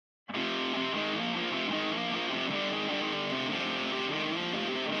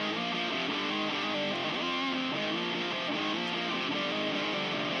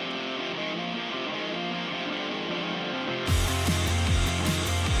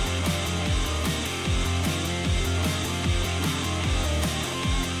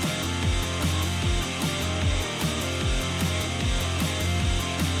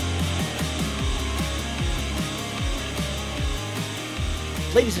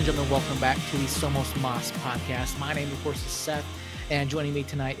Ladies and gentlemen, welcome back to the Somos Mas podcast. My name, of course, is Seth, and joining me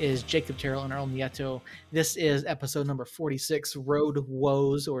tonight is Jacob Terrell and Earl Nieto. This is episode number 46, Road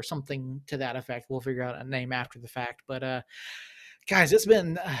Woes, or something to that effect. We'll figure out a name after the fact. But, guys, it's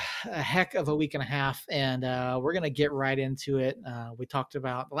been a heck of a week and a half, and we're going to get right into it. We talked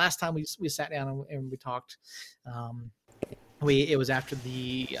about the last time we sat down and we talked. It was after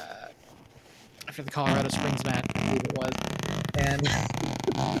the Colorado Springs match, I believe it was. And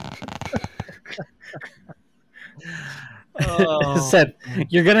Said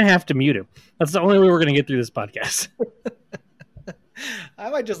you're gonna have to mute him. That's the only way we're gonna get through this podcast. I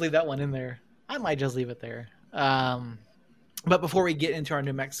might just leave that one in there. I might just leave it there. But before we get into our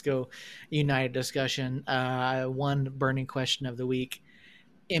New Mexico United discussion, one burning question of the week: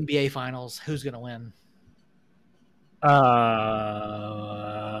 NBA Finals, who's gonna win?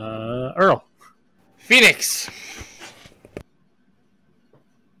 Earl. Phoenix.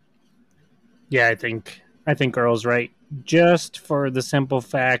 Yeah, I think Earl's right. Just for the simple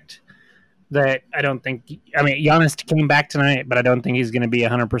fact that Giannis came back tonight, but I don't think he's going to be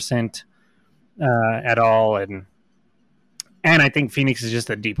 100% at all. And I think Phoenix is just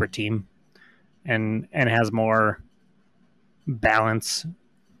a deeper team and has more balance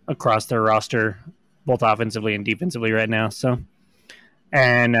across their roster, both offensively and defensively right now. So,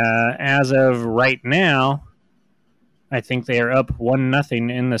 and as of right now, I think they are up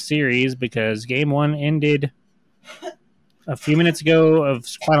 1-0 in the series because game one ended a few minutes ago of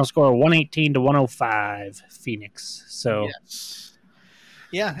final score 118-105 Phoenix. So yes.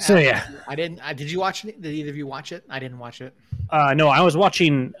 Yeah. So yeah. Did you watch it? Did either of you watch it? I didn't watch it. No, I was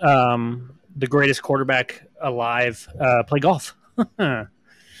watching the greatest quarterback alive play golf. Tony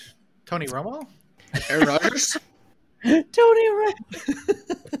Romo? Aaron Rodgers? Tony Romo.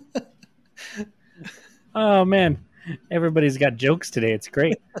 Oh man. Everybody's got jokes today. It's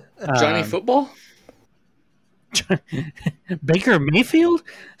great. Johnny Football? Baker Mayfield?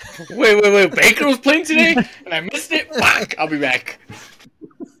 Wait. Baker was playing today and I missed it? Fuck. I'll be back.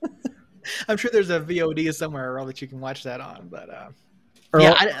 I'm sure there's a VOD somewhere, Earl, that you can watch that on. But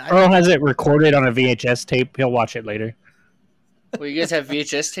Earl has it recorded on a VHS tape. He'll watch it later. Well, you guys have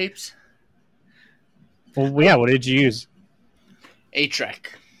VHS tapes? Well, yeah. What did you use?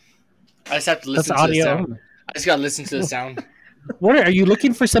 8-track. I just have to listen That's to the audio. sound. I just got to listen to the sound. What are you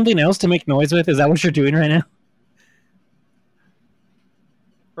looking for? Something else to make noise with? Is that what you're doing right now?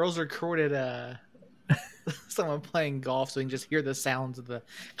 Earl's recorded someone playing golf, so you can just hear the sounds of the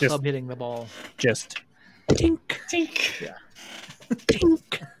club hitting the ball. Just tink, Tink. Yeah.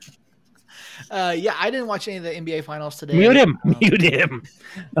 tink. Yeah, I didn't watch any of the NBA Finals today. Mute him. Mute him.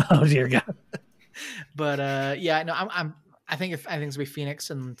 Oh dear God. But yeah, no, I think it's gonna be Phoenix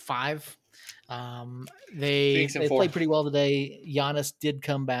in 5. They played pretty well today. Giannis did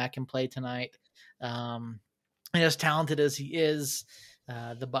come back and play tonight. And as talented as he is,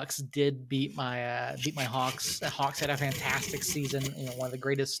 the Bucks did beat my Hawks. The Hawks had a fantastic season, one of the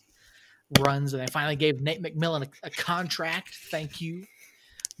greatest runs, and they finally gave Nate McMillan a contract. Thank you.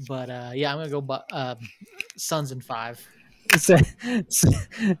 But yeah, I'm gonna go Suns in 5.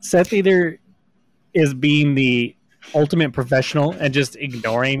 Seth either is being the ultimate professional and just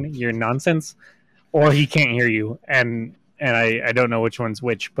ignoring your nonsense, or he can't hear you, and I don't know which one's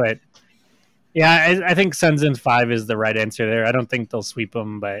which, but yeah, I think Suns in 5 is the right answer there. I don't think they'll sweep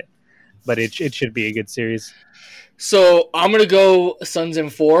them, but it should be a good series. So I'm going to go Suns in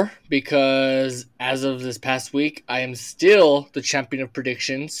 4 because as of this past week, I am still the champion of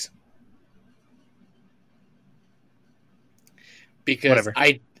predictions. Because Whatever.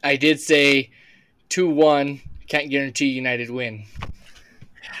 I did say 2-1, can't guarantee United win.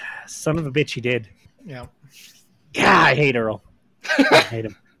 Son of a bitch, he did. Yeah. God, I hate Earl. I hate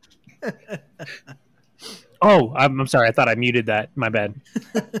him. Oh, I'm sorry. I thought I muted that. My bad.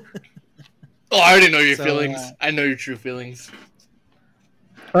 Oh, I already know your feelings. I know your true feelings.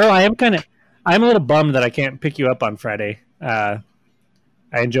 Earl, I'm a little bummed that I can't pick you up on Friday. I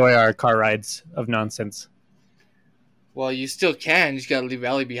enjoy our car rides of nonsense. Well, you still can. You just got to leave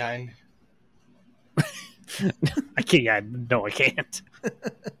Allie behind. I can't. Yeah, no, I can't.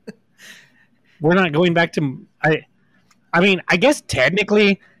 We're not going back to. I mean, I guess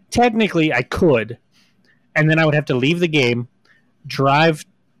technically, I could, and then I would have to leave the game, drive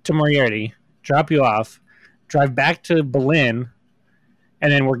to Moriarty, drop you off, drive back to Berlin,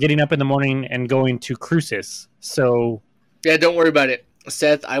 and then we're getting up in the morning and going to Cruces. So yeah, don't worry about it,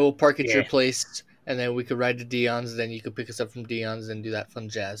 Seth. I will park at your place, and then we could ride to Dion's. Then you could pick us up from Dion's and do that fun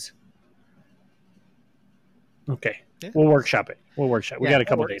jazz. Okay. Yeah. We'll workshop it. We got a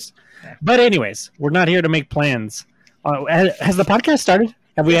couple days. Yeah. But anyways, we're not here to make plans. Has the podcast started?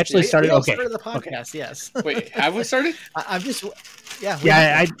 Have we actually started? We all Okay. started the podcast. Yes. Wait, have we started? I'm just. Yeah.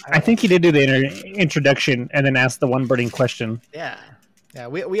 Yeah, I think he did do the introduction and then ask the one burning question. Yeah. Yeah,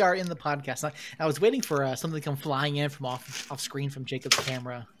 we are in the podcast. I was waiting for something to come flying in from off screen from Jacob's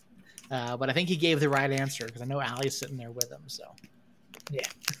camera, but I think he gave the right answer because I know Allie's sitting there with him. So, yeah.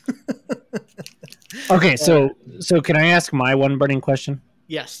 Okay, so can I ask my one burning question?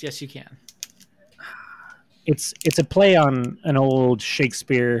 Yes, you can. It's a play on an old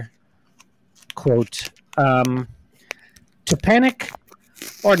Shakespeare quote. To panic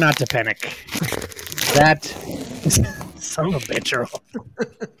or not to panic? That son of a bitch, Earl.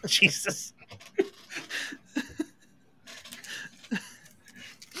 Jesus.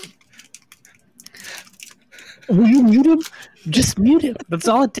 Will you mute him? Just mute him. That's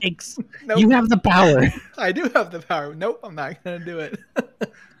all it takes. Nope. You have the power. I do have the power. Nope, I'm not going to do it.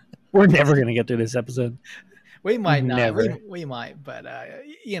 We're never going to get through this episode. We might not. Never. We might, but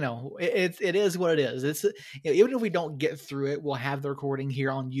it is what it is. It's even if we don't get through it, we'll have the recording here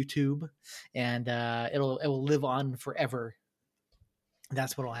on YouTube, and it will live on forever.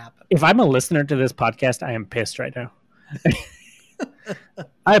 That's what'll happen. If I'm a listener to this podcast, I am pissed right now.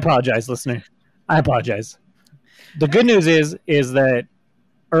 I apologize, listener. I apologize. The good news is that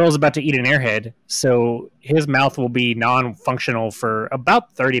Earl's about to eat an airhead, so his mouth will be non-functional for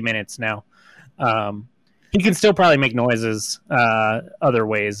about 30 minutes now. He can still probably make noises other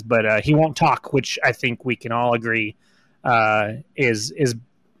ways, but he won't talk, which I think we can all agree is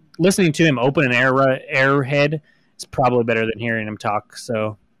listening to him open an airhead is probably better than hearing him talk.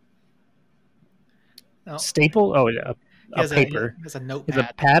 So, staple? Oh, a paper. He has a notepad. It's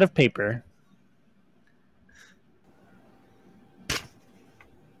a pad of paper.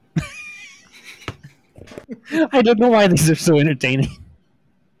 I don't know why these are so entertaining.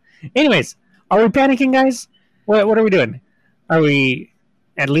 Anyways, are we panicking, guys? What are we doing? Are we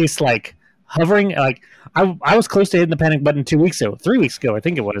at least like hovering? Like I was close to hitting the panic button 3 weeks ago, I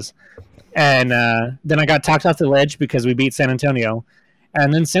think it was. And then I got talked off the ledge because we beat San Antonio.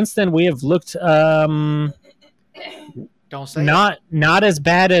 And then since then we have looked Don't say not as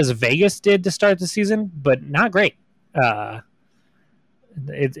bad as Vegas did to start the season, but not great.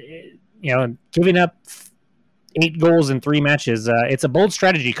 Giving up 8 goals in 3 matches. It's a bold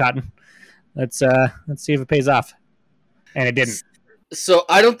strategy, Cotton. Let's see if it pays off. And it didn't. So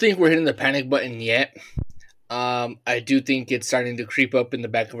I don't think we're hitting the panic button yet. I do think it's starting to creep up in the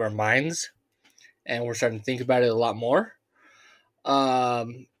back of our minds, and we're starting to think about it a lot more.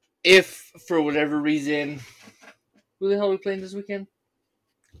 If for whatever reason, who the hell are we playing this weekend?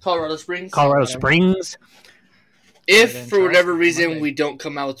 Colorado Springs. If for whatever reason we don't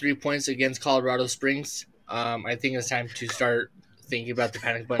come out with 3 points against Colorado Springs, I think it's time to start thinking about the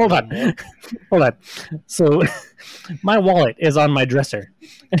panic button. Hold on. So my wallet is on my dresser,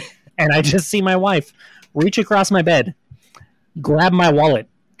 and I just see my wife reach across my bed, grab my wallet,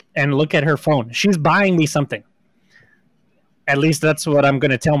 and look at her phone. She's buying me something. At least that's what I'm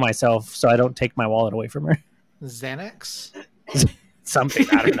going to tell myself, so I don't take my wallet away from her. Xanax? Something,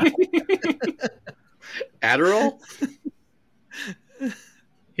 I don't know. Adderall?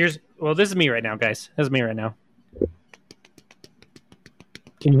 This is me right now, guys. This is me right now.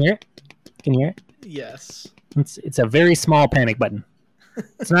 Can you hear it? Yes. It's a very small panic button.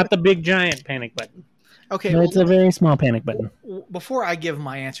 It's not the big giant panic button. Okay. No, it's a very small panic button. Before I give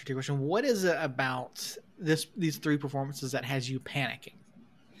my answer to your question, what is it about these 3 performances that has you panicking?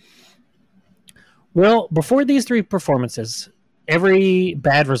 Well, before these 3 performances, every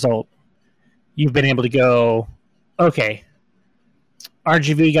bad result, you've been able to go, okay,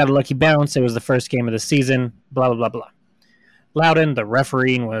 RGV got a lucky bounce. It was the first game of the season, blah, blah, blah, blah. Loudon, the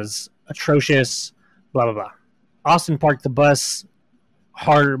refereeing was atrocious, blah, blah, blah. Austin parked the bus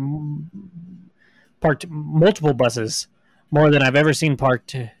parked multiple buses, more than I've ever seen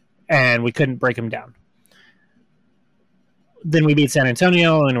parked, and we couldn't break them down. Then we beat San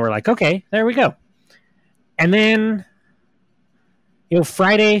Antonio, and we're like, okay, there we go. And then,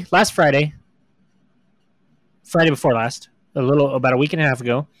 Friday before last, about a week and a half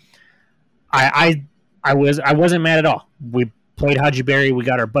ago, I wasn't mad at all. We played Haji Berry. We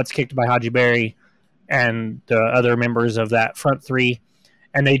got our butts kicked by Haji Berry and the other members of that front 3.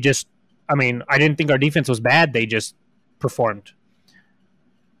 And they just, I didn't think our defense was bad. They just performed.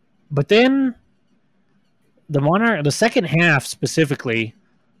 But then the second half specifically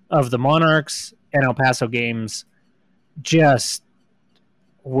of the Monarchs and El Paso games just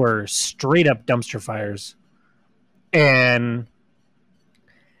were straight up dumpster fires. And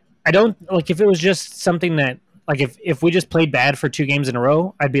I don't, if it was just something that, if we just played bad for 2 games in a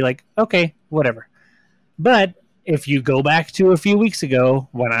row, I'd be like, okay, whatever. But if you go back to a few weeks ago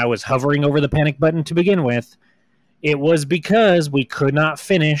when I was hovering over the panic button to begin with, it was because we could not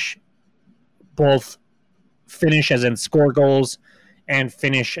finish as in score goals and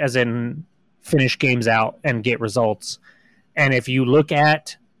finish as in finish games out and get results. And if you look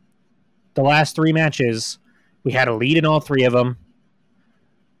at the last 3 matches, we had a lead in all 3 of them.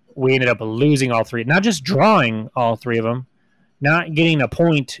 We ended up losing all 3, not just drawing all 3 of them, not getting a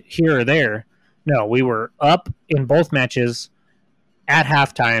point here or there. No, we were up in both matches at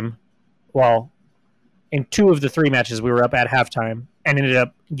halftime. Well, in 2 of the 3 matches, we were up at halftime and ended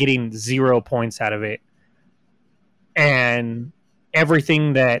up getting 0 points out of it. And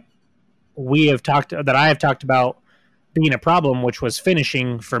everything that I have talked about being a problem, which was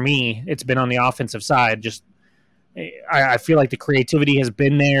finishing for me, it's been on the offensive side. Just I feel like the creativity has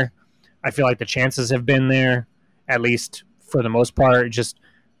been there. I feel like the chances have been there, at least for the most part. Just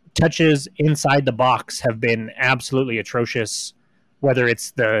touches inside the box have been absolutely atrocious, whether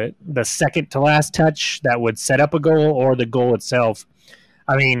it's the second to last touch that would set up a goal or the goal itself.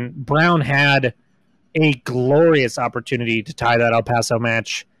 I mean, Brown had a glorious opportunity to tie that El Paso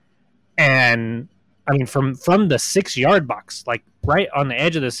match. And I mean, from the 6-yard box, like right on the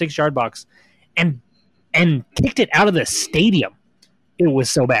edge of the 6-yard box, and kicked it out of the stadium. It was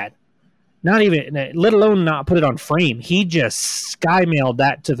so bad. Not even, let alone not put it on frame. He just sky mailed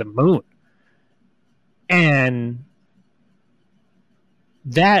that to the moon. And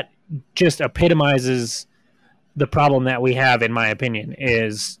that just epitomizes the problem that we have, in my opinion.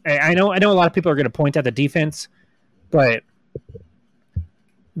 Is I know a lot of people are going to point at the defense, but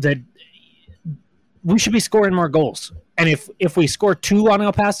we should be scoring more goals. And if we score 2 on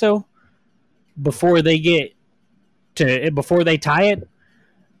El Paso before they tie it,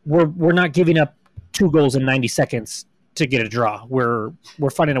 we're not giving up 2 goals in 90 seconds to get a draw. We're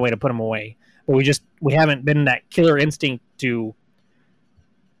finding a way to put them away. But we haven't been that killer instinct to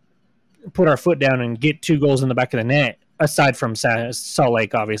put our foot down and get 2 goals in the back of the net, aside from Salt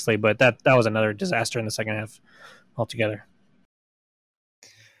Lake, obviously. But that was another disaster in the second half altogether.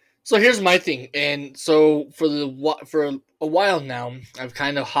 So here's my thing, and so for a while now, I've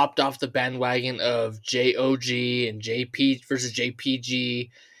kind of hopped off the bandwagon of JOG and JP versus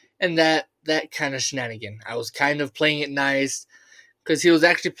JPG, and that kind of shenanigan. I was kind of playing it nice because he was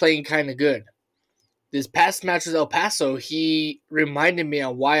actually playing kind of good. This past match with El Paso, he reminded me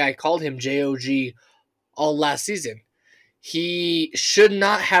on why I called him JOG all last season. He should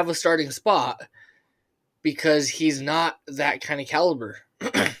not have a starting spot because he's not that kind of caliber.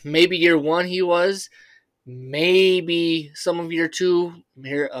 Maybe year 1 he was. Maybe some of year 2,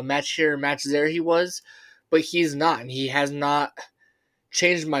 a match here, a match there he was. But he's not. And he has not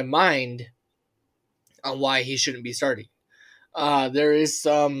changed my mind on why he shouldn't be starting. There is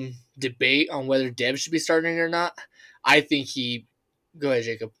some debate on whether Dev should be starting or not. I think he... Go ahead,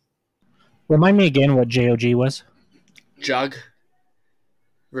 Jacob. Remind me again what JOG was. Jog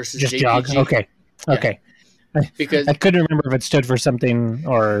versus just JPG. Jog? Okay. Yeah. Okay. Because I couldn't remember if it stood for something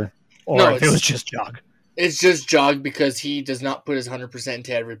or No, if it was just Jog. It's just Jog because he does not put his 100%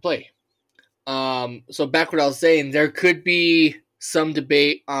 into every play. So back what I was saying, there could be some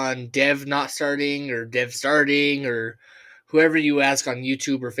debate on Dev not starting or Dev starting or whoever you ask on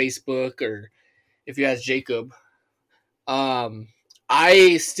YouTube or Facebook or if you ask Jacob.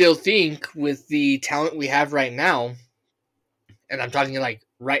 I still think with the talent we have right now, and I'm talking like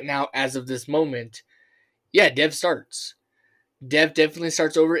right now as of this moment, yeah, Dev starts. Dev definitely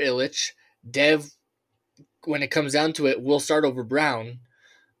starts over Illich. Dev, when it comes down to it, will start over Brown.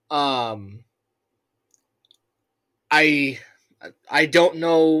 I don't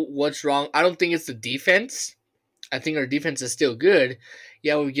know what's wrong. I don't think it's the defense. I think our defense is still good.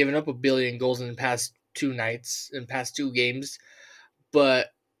 Yeah, we've given up 1 billion goals in the past 2 nights, in past 2 games.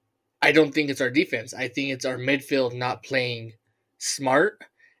 But I don't think it's our defense. I think it's our midfield not playing smart.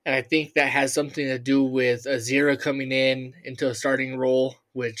 And I think that has something to do with Azira coming into a starting role,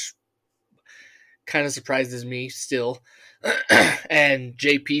 which kind of surprises me still. And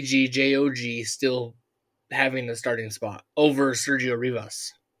JPG, JOG still having a starting spot over Sergio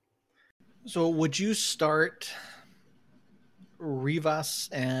Rivas. So would you start Rivas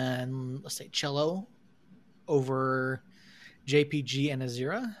and, let's say, Cello over JPG and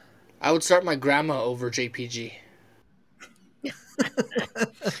Azira? I would start my grandma over JPG.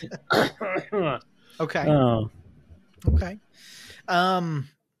 Okay. Oh. Okay.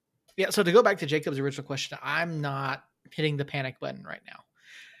 Yeah, so to go back to Jacob's original question, I'm not hitting the panic button right now.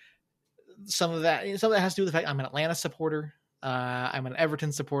 Some of that has to do with the fact I'm an Atlanta supporter. I'm an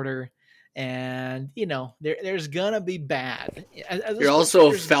Everton supporter. And, there's going to be bad. You're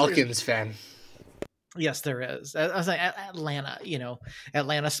also a Falcons fan. Yes, there is. I was like Atlanta,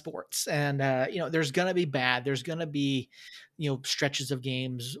 Atlanta sports, and there's gonna be bad. There's gonna be, stretches of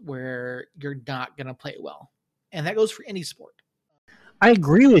games where you're not gonna play well, and that goes for any sport. I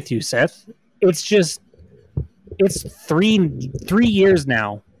agree with you, Seth. It's just it's three years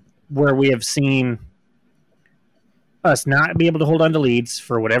now where we have seen us not be able to hold on to leads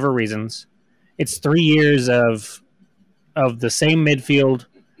for whatever reasons. It's 3 years of the same midfield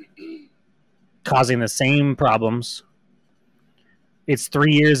causing the same problems. It's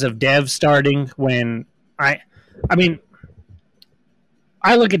 3 years of Dev starting when I mean,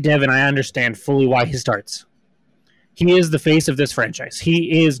 I look at Dev and I understand fully why he starts. He is the face of this franchise.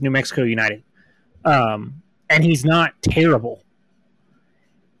 He is New Mexico United. And he's not terrible.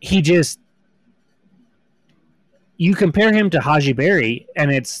 He just, you compare him to Haji Berry, and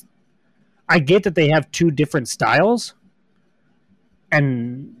I get that they have two different styles,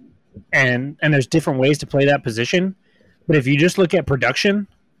 and there's different ways to play that position. But if you just look at production,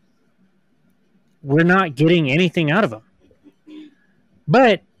 we're not getting anything out of him.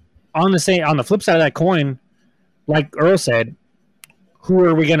 But on the flip side of that coin, like Earl said, who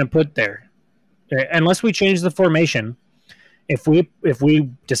are we going to put there? Unless we change the formation, if we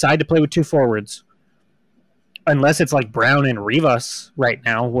decide to play with two forwards, unless it's like Brown and Rivas right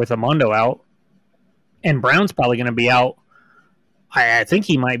now with Amondo out, and Brown's probably going to be out. I think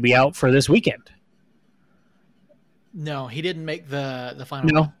he might be out for this weekend. No, he didn't make the final.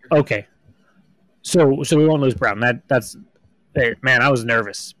 No, okay. So we won't lose Brown. That's man. I was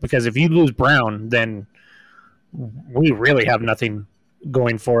nervous because if you lose Brown, then we really have nothing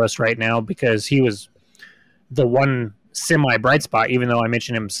going for us right now because he was the one semi-bright spot, even though I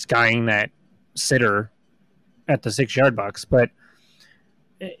mentioned him skying that sitter at the 6-yard box. But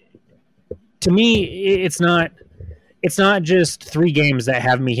to me, it's not just 3 games that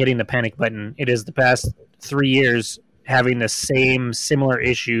have me hitting the panic button. It is the past 3 years having the same or similar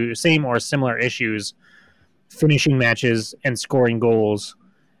issues, finishing matches and scoring goals,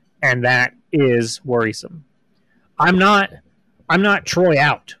 and that is worrisome. I'm not Troy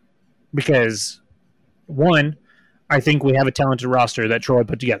out because, 1, I think we have a talented roster that Troy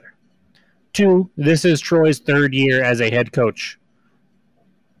put together. 2, this is Troy's 3rd year as a head coach.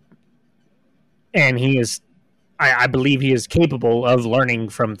 And he is, I believe he is capable of learning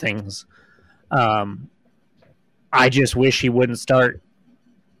from things. I just wish he wouldn't start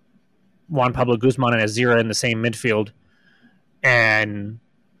Juan Pablo Guzman and Azira in the same midfield, and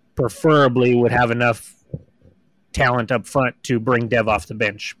preferably would have enough talent up front to bring Dev off the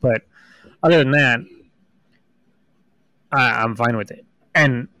bench. But other than that, I'm fine with it.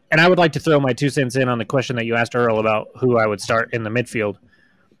 And I would like to throw my 2 cents in on the question that you asked Earl about who I would start in the midfield.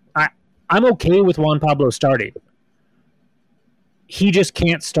 I'm okay with Juan Pablo starting. He just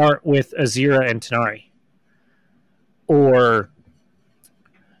can't start with Azira and Tanari. Or,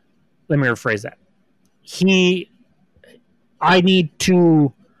 let me rephrase that. I need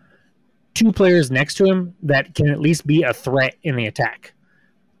two players next to him that can at least be a threat in the attack.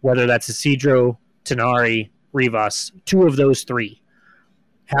 Whether that's Isidro, Tanari, Rivas, 2 of those 3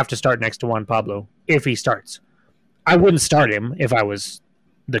 have to start next to Juan Pablo if he starts. I wouldn't start him if I was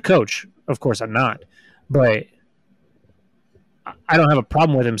the coach. Of course I'm not. But I don't have a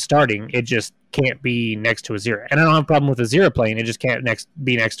problem with him starting. It just can't be next to Azira. And I don't have a problem with Azira playing. It just can't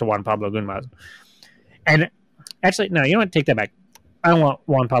be next to Juan Pablo Gunmaz. And actually, no, you know what? Take that back. I don't want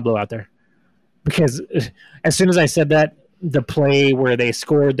Juan Pablo out there. Because as soon as I said that, the play where they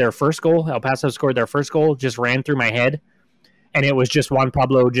scored their first goal, El Paso scored their first goal, just ran through my head. And it was just Juan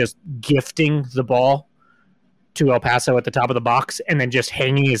Pablo just gifting the ball to El Paso at the top of the box and then just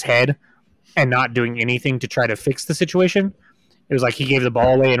hanging his head and not doing anything to try to fix the situation. It was like he gave the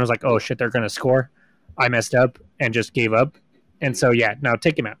ball away and was like, oh, shit, they're going to score. I messed up and just gave up. And so, yeah, no,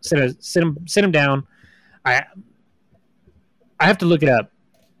 take him out. Sit him down. I have to look it up.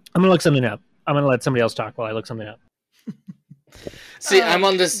 I'm going to look something up. I'm going to let somebody else talk while I look something up. See, I'm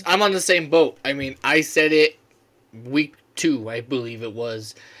on the same boat. I mean, I said it week 2, I believe it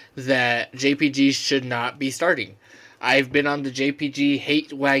was, that JPG should not be starting. I've been on the JPG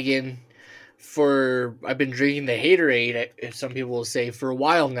hate wagon I've been drinking the haterade, if some people will say, for a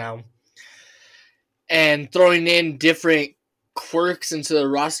while now, and throwing in different quirks into the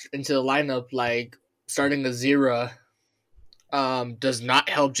roster, into the lineup, like starting Azira, does not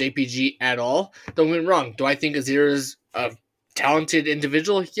help JPG at all. Don't get me wrong. Do I think Azira is a talented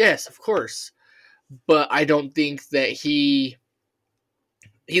individual? Yes, of course, but I don't think that he's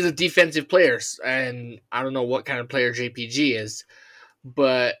a defensive player, and I don't know what kind of player JPG is,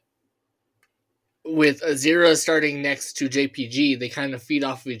 but with Azira starting next to JPG, they kind of feed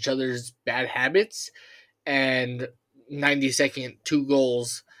off of each other's bad habits. And 90-second, two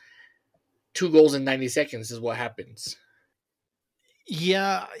goals in 90 seconds is what happens.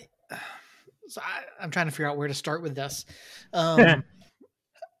 Yeah. So I'm trying to figure out where to start with this.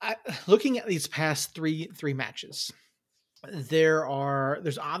 Looking at these past three matches,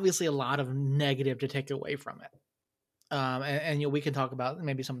 there's obviously a lot of negative to take away from it. And we can talk about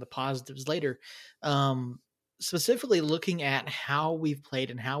maybe some of the positives later. Specifically looking at how we've played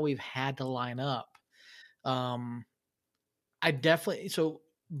and how we've had to line up. So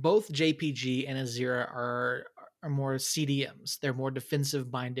both JPG and Azira are more CDMs. They're more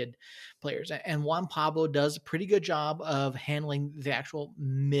defensive minded players. And Juan Pablo does a pretty good job of handling the actual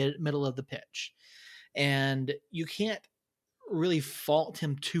middle of the pitch. And you can't really fault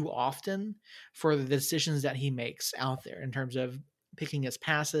him too often for the decisions that he makes out there in terms of picking his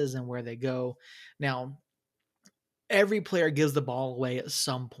passes and where they go. Now, every player gives the ball away at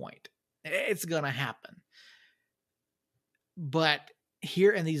some point. It's going to happen. But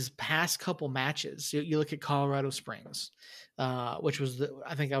here in these past couple matches, you look at Colorado Springs, which was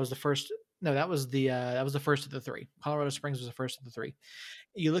that was the first of the three. Colorado Springs was the first of the three.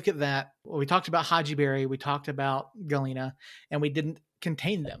 You look at that. Well, we talked about Hadji Barry, we talked about Galena, and we didn't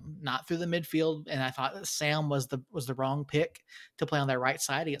contain them, not through the midfield. And I thought that Sam was the wrong pick to play on their right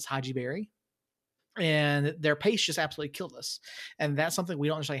side against Hadji Barry. And their pace just absolutely killed us. And that's something we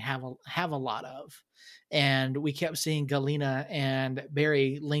don't actually have a lot of. And we kept seeing Galena and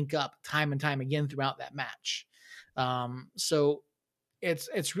Barry link up time and time again throughout that match. So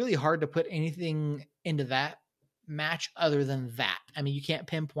it's really hard to put anything into that match other than that. I mean, you can't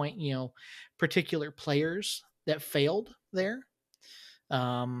pinpoint, particular players that failed there.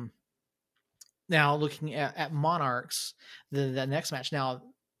 Now looking at Monarchs, the next match. Now,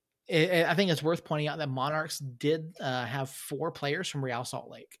 I think it's worth pointing out that Monarchs did have 4 players from Real Salt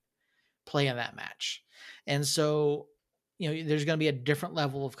Lake play in that match. And so, there's going to be a different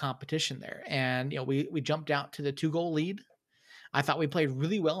level of competition there. And, we jumped out to the 2-goal lead. I thought we played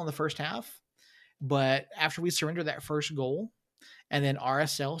really well in the first half, but after we surrendered that first goal and then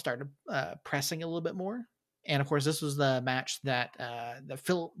RSL started pressing a little bit more. And of course, this was the match that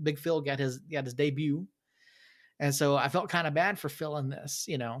Big Phil got his debut. And so I felt kind of bad for Phil in this,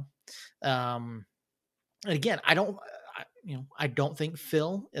 and again, I don't think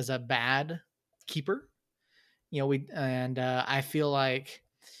Phil is a bad keeper. I feel like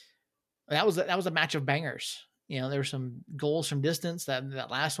that was a match of bangers. There were some goals from distance.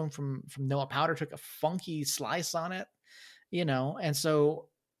 That last one from Noah Powder took a funky slice on it, and so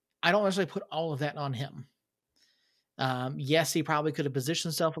I don't necessarily put all of that on him. Yes, he probably could have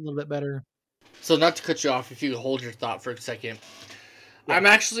positioned himself a little bit better. So not to cut you off, if you could hold your thought for a second. Yeah. I'm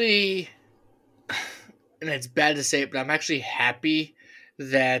actually, and it's bad to say it, but I'm actually happy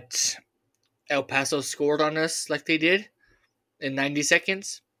that El Paso scored on us like they did in 90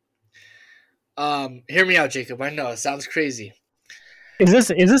 seconds. Hear me out, Jacob. I know it sounds crazy. Is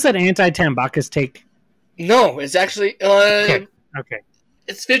this an anti-Tambakis take? No, it's actually okay.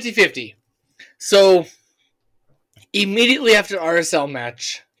 It's 50-50. So immediately after the RSL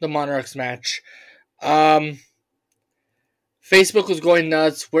match, the Monarchs match, Facebook was going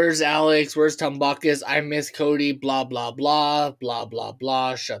nuts. Where's Alex? Where's Tambakis? I miss Cody. Blah blah blah blah blah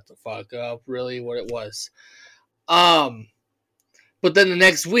blah. Shut the fuck up. Really, what it was. But then the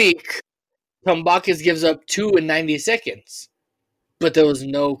next week, Tambakis gives up 2 in 90 seconds. But there was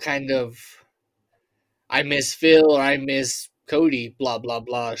no kind of I miss Phil or I miss Cody. Blah blah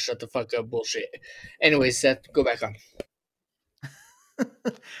blah. Shut the fuck up. Bullshit. Anyway, Seth, go back on.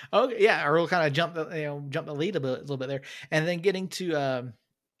 Okay, yeah, Earl kind of jumped the lead a little bit there, and then getting to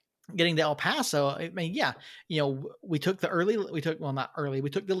El Paso. I mean, yeah, we took the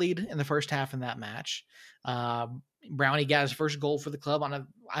lead in the first half in that match. Brownie got his first goal for the club on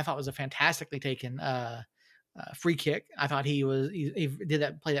I thought was a fantastically taken free kick. I thought he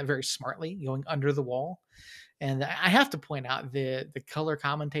played that very smartly, going under the wall. And I have to point out the color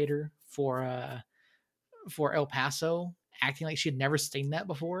commentator for El Paso acting like she'd never seen that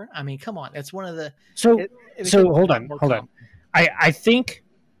before. I mean, come on. That's one of the... So hold on. I think,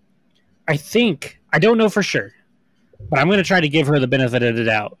 I don't know for sure, but I'm going to try to give her the benefit of the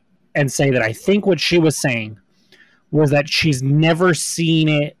doubt and say that I think what she was saying was that she's never seen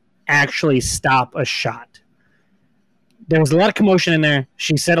it actually stop a shot. There was a lot of commotion in there.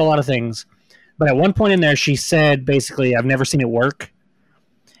 She said a lot of things, but at one point in there, she said basically, I've never seen it work.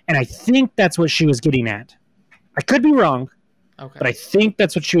 And I think that's what she was getting at. I could be wrong, but I think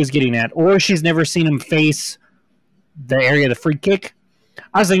that's what she was getting at. Or she's never seen him face the area of the free kick.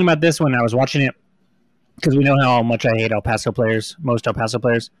 I was thinking about this when I was watching it. because we know how much I hate El Paso players, most El Paso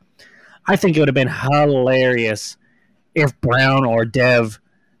players. I think it would have been hilarious if Brown or Dev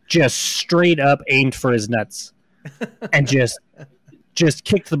just straight up aimed for his nuts and just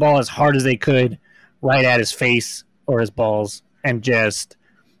kicked the ball as hard as they could right at his face or his balls, and just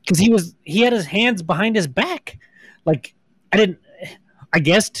because he had his hands behind his back. Like, I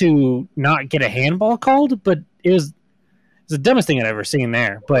guess to not get a handball called, but it's the dumbest thing I've ever seen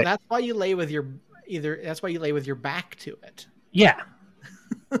there. But that's why you lay with your back to it. Yeah.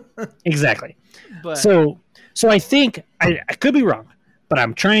 Exactly. But so I think I could be wrong, but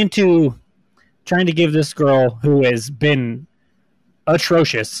I'm trying to give this girl who has been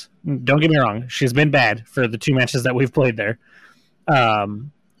atrocious. Don't get me wrong, she's been bad for the 2 matches that we've played there.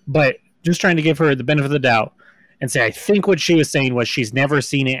 But just trying to give her the benefit of the doubt and say I think what she was saying was she's never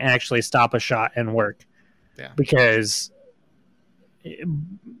seen it actually stop a shot and work. Yeah. Because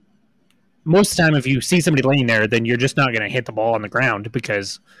most of the time, if you see somebody laying there, then you're just not going to hit the ball on the ground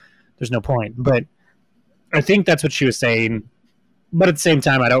because there's no point. But I think that's what she was saying. But at the same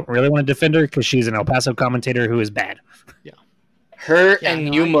time, I don't really want to defend her because she's an El Paso commentator who is bad. Yeah. Her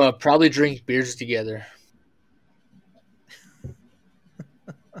and Yuma probably drink beers together.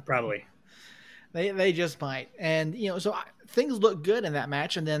 Probably. They just might. And, so things look good in that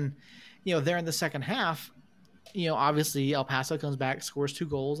match. And then, there in the second half, obviously El Paso comes back, scores 2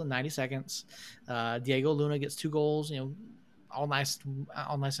 goals in 90 seconds. Diego Luna gets 2 goals, all nice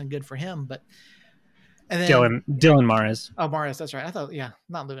and good for him. But and then Dylan Mares. Oh, Mares, that's right. I thought,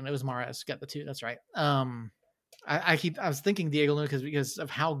 not Luna, it was Mares got the 2. That's right. I was thinking Diego Luna because of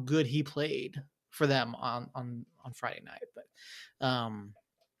how good he played for them on Friday night. But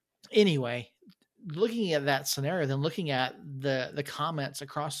anyway, looking at that scenario, then looking at the comments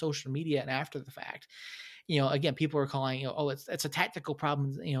across social media and after the fact. Again, people are calling, it's a tactical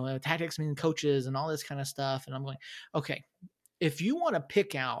problem. Tactics mean coaches and all this kind of stuff. And I'm going, okay, if you want to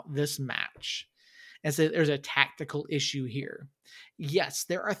pick out this match and say there's a tactical issue here, yes,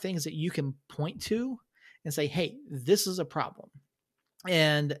 there are things that you can point to and say, hey, this is a problem.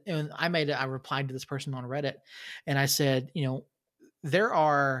 And I replied to this person on Reddit and I said, there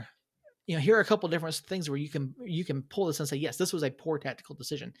are, here are a couple of different things where you can pull this and say, yes, this was a poor tactical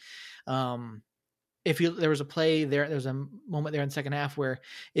decision. There was a play there's a moment there in the second half where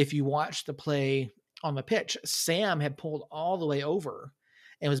if you watch the play on the pitch, Sam had pulled all the way over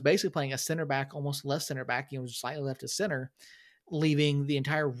and was basically playing a center back, almost left center back, was slightly left of center, leaving the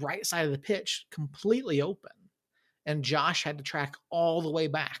entire right side of the pitch completely open. And Josh had to track all the way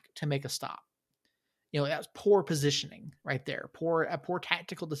back to make a stop. That was poor positioning right there. A poor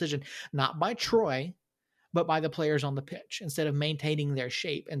tactical decision, not by Troy, but by the players on the pitch. Instead of maintaining their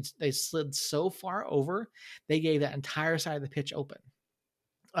shape, and they slid so far over, they gave that entire side of the pitch open.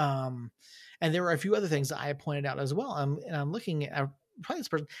 And there were a few other things that I pointed out as well. I'm looking at probably this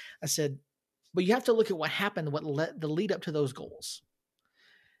person. I said, but you have to look at what happened, what led the lead up to those goals.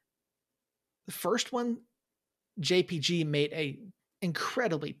 The first one, JPG made a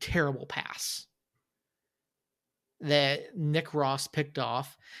incredibly terrible pass that Nick Ross picked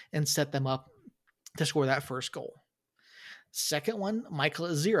off and set them up to score that first goal. Second one, Michael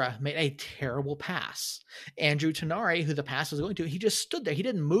Azira made a terrible pass. Andrew Tenare, who the pass was going to, he just stood there. He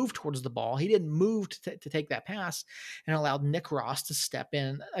didn't move towards the ball. He didn't move to take that pass and allowed Nick Ross to step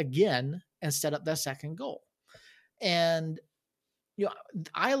in again and set up that second goal. And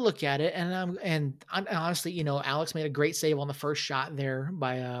I look at it and honestly, Alex made a great save on the first shot there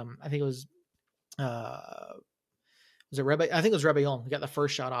by I think it was it Rebbe? I think it was Rebellon who got the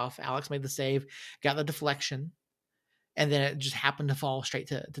first shot off. Alex made the save, got the deflection, and then it just happened to fall straight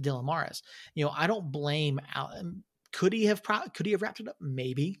to Dylan Mares. I don't blame Alex. Could he have wrapped it up?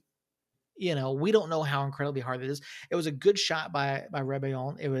 Maybe. We don't know how incredibly hard it is. It was a good shot by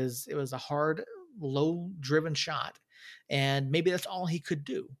Rebellon. It was a hard, low-driven shot, and maybe that's all he could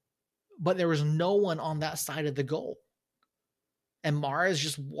do. But there was no one on that side of the goal, and Mares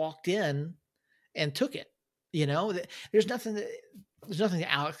just walked in and took it. There's nothing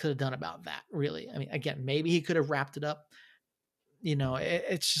that Alex could have done about that, really. I mean, again, maybe he could have wrapped it up.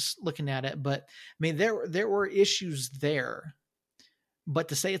 It's just looking at it, but I mean, there were issues there. But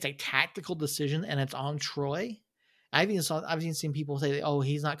to say it's a tactical decision and it's on Troy, I've even seen people say, "Oh,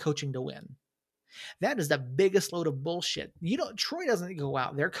 he's not coaching to win." That is the biggest load of bullshit. Troy doesn't go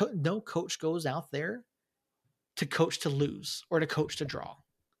out there. No coach goes out there to coach to lose or to coach to draw.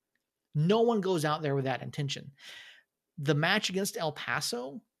 No one goes out there with that intention. The match against El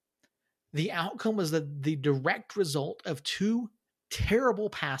Paso, the outcome was the direct result of 2 terrible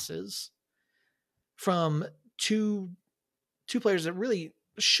passes from two players that really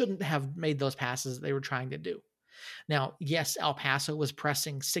shouldn't have made those passes they were trying to do. Now, yes, El Paso was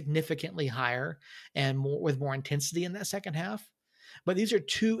pressing significantly higher and with more intensity in that second half, but these are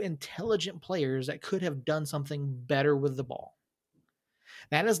two intelligent players that could have done something better with the ball.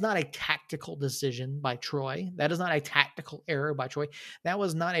 That is not a tactical decision by Troy. That is not a tactical error by Troy. That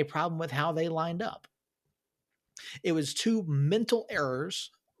was not a problem with how they lined up. It was two mental errors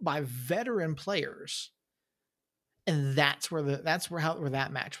by veteran players, and that's where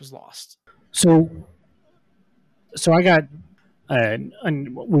that match was lost. So I got,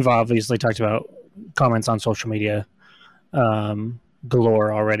 and we've obviously talked about comments on social media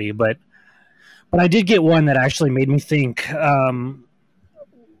galore already, but I did get one that actually made me think.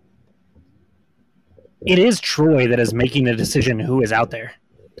 It is Troy that is making the decision who is out there.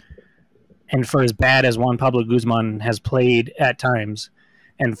 And for as bad as Juan Pablo Guzman has played at times,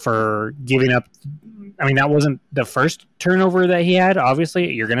 and for giving up, I mean, that wasn't the first turnover that he had.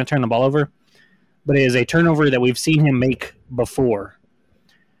 Obviously, you're going to turn the ball over, but it is a turnover that we've seen him make before.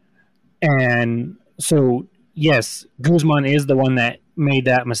 And so, yes, Guzman is the one that made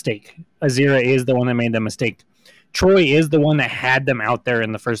that mistake. Azira is the one that made that mistake. Troy is the one that had them out there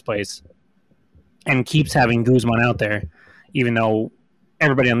in the first place and keeps having Guzman out there, even though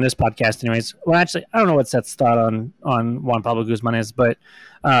everybody on this podcast anyways, well, actually, I don't know what Seth's thought on Juan Pablo Guzman is, but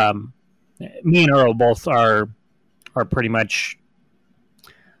me and Earl both are pretty much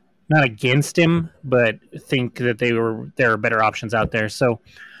not against him, but think that there are better options out there. So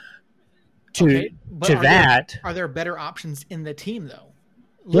are there better options in the team though?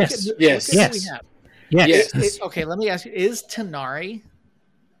 Yes. Okay, let me ask you: is Tinari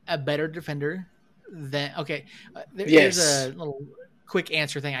a better defender than? Okay, there's a little quick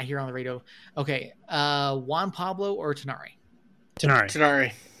answer thing I hear on the radio. Okay, Juan Pablo or Tinari?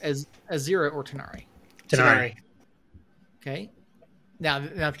 Tinari. As Azira or Tinari? Tinari. Okay.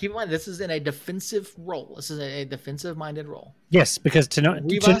 Now keep in mind this is in a defensive role. This is a defensive-minded role. Yes, because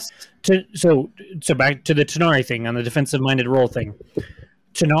so back to the Tinari thing on the defensive-minded role thing.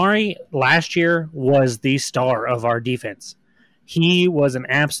 Tinari last year was the star of our defense. He was an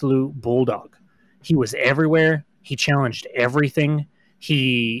absolute bulldog. He was everywhere. He challenged everything.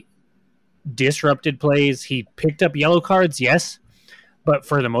 He disrupted plays. He picked up yellow cards, yes, but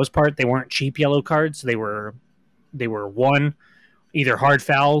for the most part, they weren't cheap yellow cards. They were either hard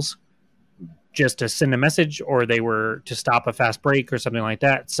fouls just to send a message, or they were to stop a fast break or something like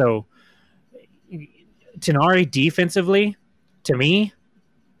that. So Tinari defensively, to me,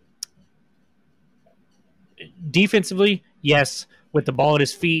 yes. With the ball at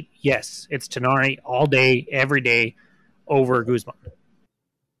his feet, yes. It's Tinari all day, every day over Guzman.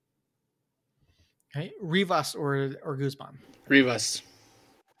 Okay, Rivas or Guzman? Rivas.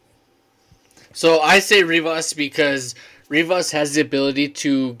 So I say Rivas because Rivas has the ability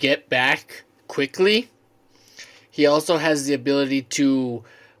to get back quickly. He also has the ability to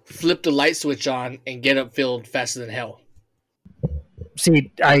flip the light switch on and get upfield faster than hell.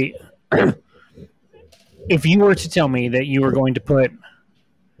 See, if you were to tell me that you were going to put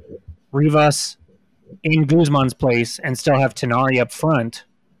Rivas in Guzman's place and still have Tinari up front,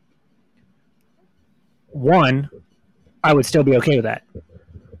 I would still be okay with that.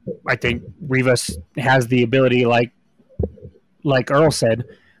 I think Rivas has the ability, like Earl said,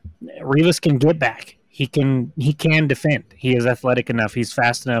 Rivas can get back. He can defend. He is athletic enough. He's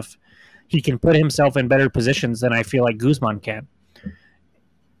fast enough. He can put himself in better positions than I feel like Guzman can.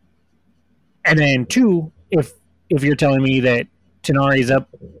 And then two, if you're telling me that Tinari's up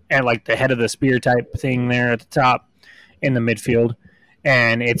at like the head of the spear type thing there at the top in the midfield,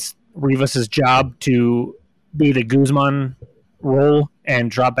 and it's Rivas's job to be the Guzman role and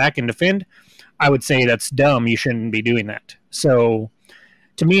drop back and defend, I would say that's dumb. You shouldn't be doing that. So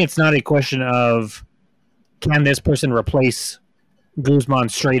to me, it's not a question of can this person replace Guzman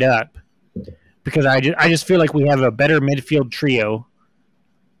straight up, because I just feel like we have a better midfield trio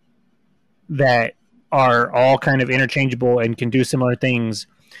that are all kind of interchangeable and can do similar things.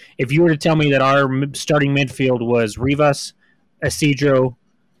 If you were to tell me that our starting midfield was Rivas, Isidro,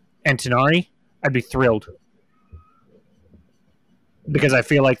 and Tinari, I'd be thrilled. Because I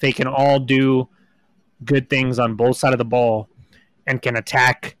feel like they can all do good things on both sides of the ball and can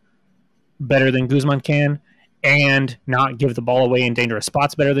attack better than Guzman can, and not give the ball away in dangerous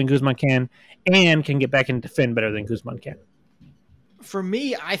spots better than Guzman can get back and defend better than Guzman can. For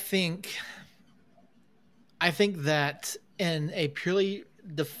me, I think that in a purely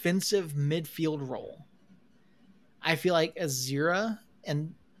defensive midfield role, I feel like Azira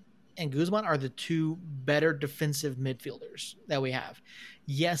and Guzman are the two better defensive midfielders that we have.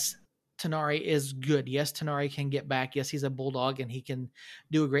 Yes, Tenari is good. Yes, Tenari can get back. Yes, he's a bulldog and he can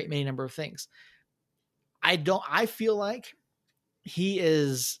do a great many number of things. I feel like he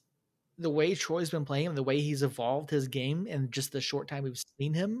is, the way Troy's been playing him, the way he's evolved his game in just the short time we've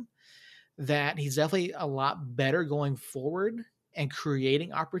seen him, that he's definitely a lot better going forward and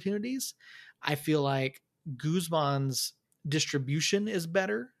creating opportunities. I feel like Guzman's distribution is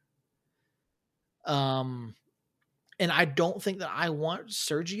better. And I don't think that I want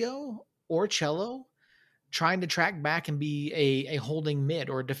Sergio or Cello trying to track back and be a holding mid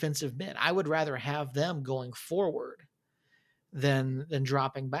or a defensive mid. I would rather have them going forward than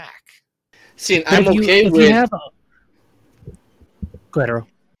dropping back. See, I'm okay with. Go ahead, Earl.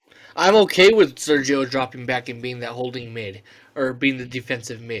 I'm okay with Sergio dropping back and being that holding mid or being the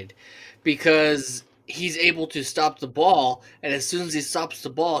defensive mid, because he's able to stop the ball, and as soon as he stops the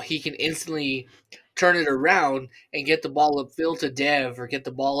ball, he can instantly turn it around and get the ball upfield to Dev or get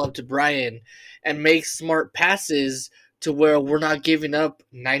the ball up to Brian and make smart passes to where we're not giving up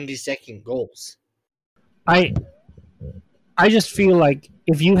 90-second goals. I just feel like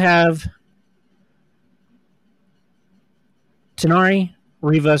if you have Tenari,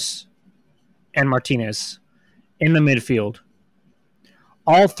 Rivas, and Martinez in the midfield,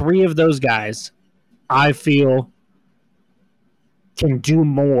 all three of those guys, I feel, can do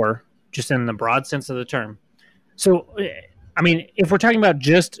more just in the broad sense of the term. So, I mean, if we're talking about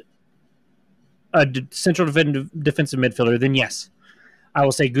just a central defensive midfielder, then yes, I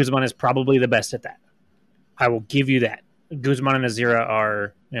will say Guzman is probably the best at that. I will give you that. Guzman and Azira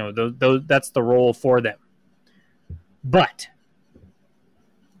are, that's the role for them. But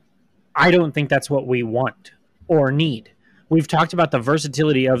I don't think that's what we want or need. We've talked about the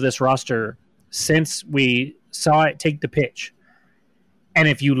versatility of this roster since we saw it take the pitch. And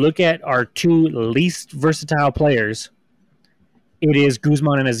if you look at our two least versatile players, it is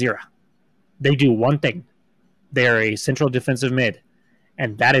Guzman and Azira. They do one thing. They're a central defensive mid,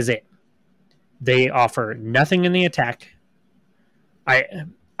 and that is it. They offer nothing in the attack.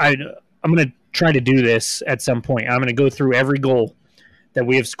 I'm going to try to do this at some point. I'm going to go through every goal that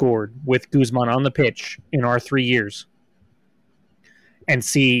we have scored with Guzman on the pitch in our 3 years and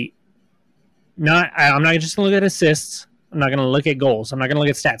see. I'm not just going to look at assists. I'm not going to look at goals. I'm not going to look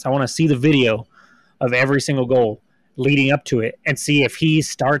at stats. I want to see the video of every single goal leading up to it and see if he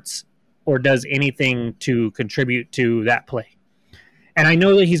starts or does anything to contribute to that play. And I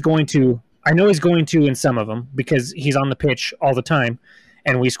know that he's going to in some of them because he's on the pitch all the time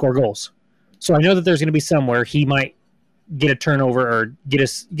and we score goals. So I know that there's going to be some where he might get a turnover or get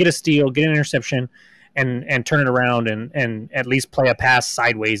a steal, get an interception, and turn it around and at least play a pass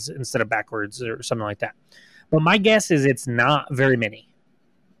sideways instead of backwards or something like that. But my guess is it's not very many.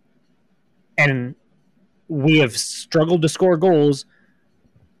 And we have struggled to score goals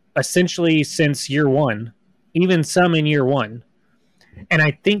essentially since year one, even some in year one. And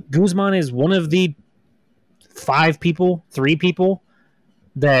I think Guzman is one of the 3 people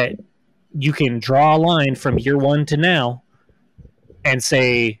that you can draw a line from year one to now and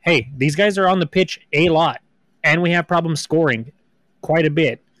say, hey, these guys are on the pitch a lot and we have problems scoring quite a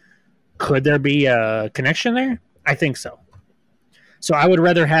bit. Could there be a connection there? I think so. So I would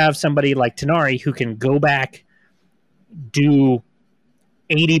rather have somebody like Tenari who can go back, do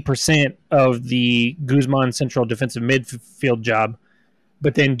 80% of the Guzman central defensive midfield job,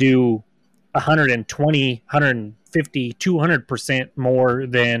 but then do 120, 150, 200% more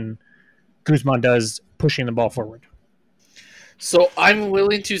than Guzman does pushing the ball forward. So I'm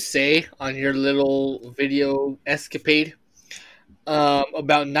willing to say on your little video escapade,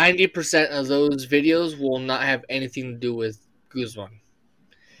 about 90% of those videos will not have anything to do with Guzman.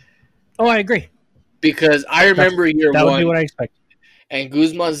 Oh, I agree. Because I remember year that one, would be what I expect. And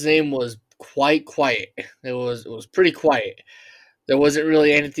Guzman's name was quite quiet. It was pretty quiet. There wasn't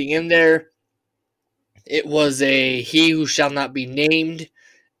really anything in there. It was a he who shall not be named,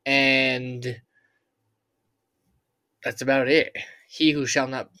 and that's about it. He who shall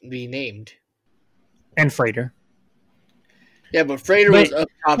not be named. And Frater. Yeah, but Frater was up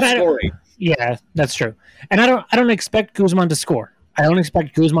top scoring. Yeah, that's true. And I don't expect Guzman to score. I don't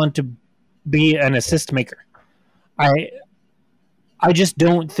expect Guzman to be an assist maker. I just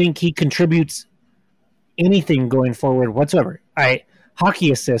don't think he contributes anything going forward whatsoever.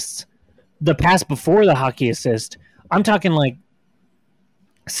 Hockey assists, the pass before the hockey assist, I'm talking like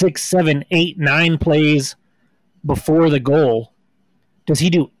 6, 7, 8, 9 plays before the goal. Does he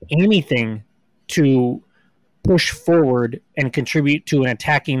do anything to push forward and contribute to an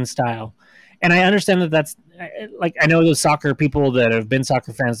attacking style? And I understand that that's like, I know those soccer people that have been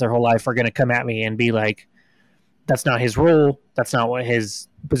soccer fans their whole life are going to come at me and be like, that's not his role. That's not what his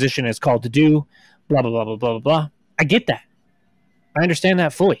position is called to do, blah, blah, blah, blah, blah, blah. I get that. I understand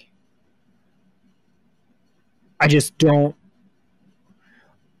that fully. I just don't.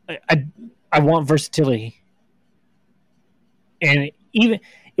 I want versatility. And even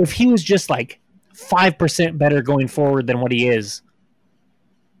if he was just like 5% better going forward than what he is,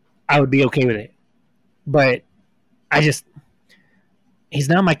 I would be okay with it. But he's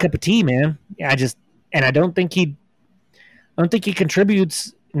not my cup of tea, man. I don't think he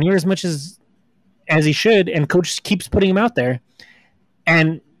contributes near as much as he should, and coach keeps putting him out there.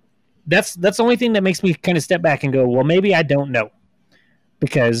 And that's the only thing that makes me kind of step back and go, well, maybe I don't know.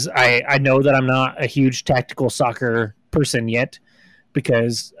 Because I know that I'm not a huge tactical soccer person yet,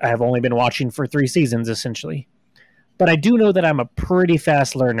 because I have only been watching for 3 seasons, essentially. But I do know that I'm a pretty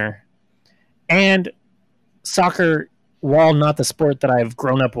fast learner. And soccer, while not the sport that I've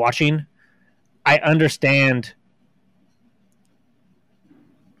grown up watching, I understand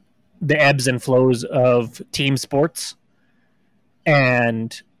the ebbs and flows of team sports.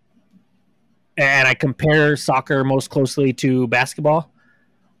 And I compare soccer most closely to basketball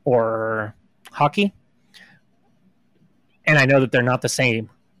or hockey. And I know that they're not the same,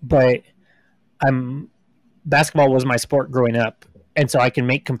 but basketball was my sport growing up, and so I can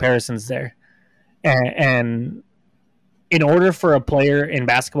make comparisons there. And in order for a player in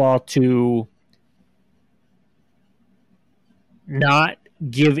basketball to not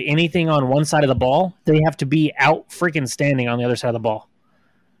give anything on one side of the ball, they have to be out freaking standing on the other side of the ball.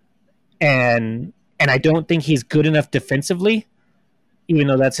 And I don't think he's good enough defensively, even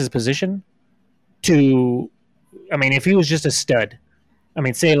though that's his position, if he was just a stud,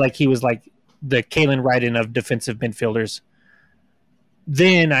 say like he was like the Kalen Ryden of defensive midfielders,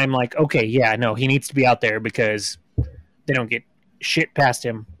 then I'm like, okay, yeah, no, he needs to be out there because they don't get shit past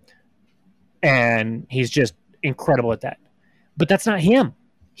him. And he's just incredible at that. But that's not him.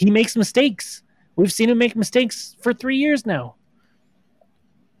 He makes mistakes. We've seen him make mistakes for 3 years now.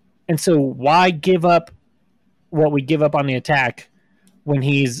 And so why give up what we give up on the attack when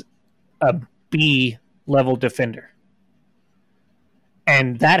he's a B level defender?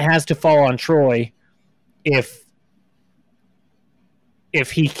 And that has to fall on Troy if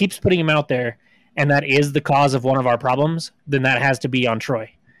he keeps putting him out there, and that is the cause of one of our problems, then that has to be on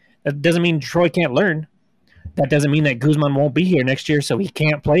Troy. That doesn't mean Troy can't learn. That doesn't mean that Guzman won't be here next year, so he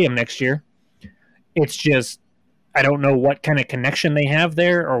can't play him next year. It's just, I don't know what kind of connection they have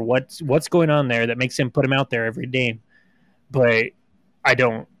there or what's going on there that makes him put him out there every game. But I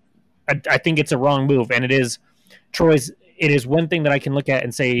think it's a wrong move, and it is one thing that I can look at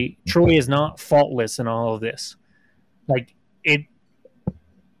and say Troy is not faultless in all of this. Like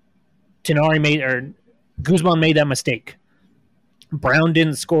Guzman made that mistake. Brown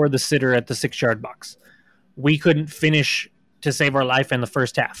didn't score the sitter at the 6-yard box. We couldn't finish to save our life in the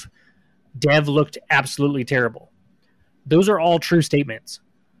first half. Dev looked absolutely terrible. Those are all true statements.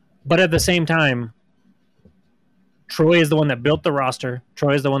 But at the same time, Troy is the one that built the roster.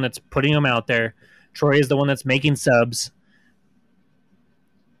 Troy is the one that's putting them out there. Troy is the one that's making subs.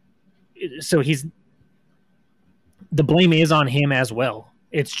 So the blame is on him as well.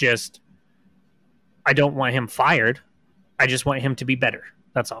 It's just, I don't want him fired. I just want him to be better.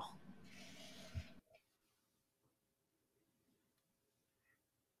 That's all.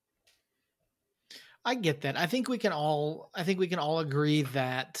 I get that. I think we can all agree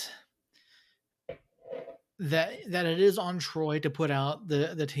that it is on Troy to put out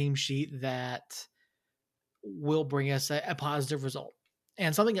the team sheet that will bring us a positive result.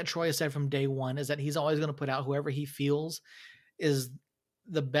 And something that Troy has said from day one is that he's always going to put out whoever he feels is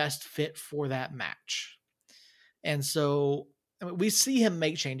the best fit for that match. And so we see him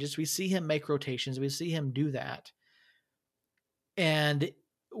make changes. We see him make rotations. We see him do that. And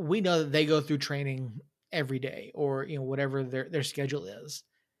we know that they go through training every day or, whatever their schedule is.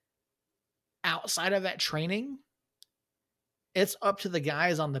 Outside of that training, it's up to the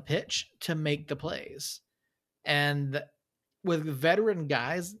guys on the pitch to make the plays. And with veteran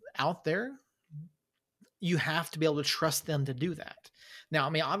guys out there, you have to be able to trust them to do that. Now,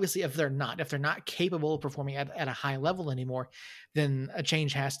 obviously, if they're not capable of performing at a high level anymore, then a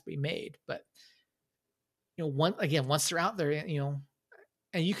change has to be made. But, once they're out there,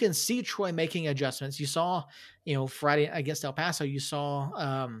 and you can see Troy making adjustments. You saw, Friday against El Paso, you saw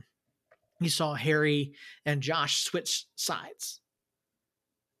Harry and Josh switch sides.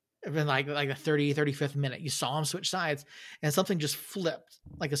 In like the 35th minute, you saw him switch sides, and something just flipped.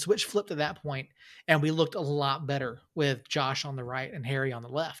 Like a switch flipped at that point, and we looked a lot better with Josh on the right and Harry on the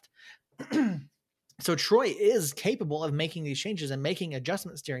left. So Troy is capable of making these changes and making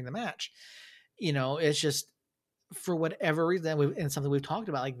adjustments during the match. It's just for whatever reason, and something we've talked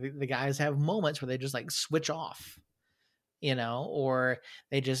about, like the guys have moments where they just like switch off, or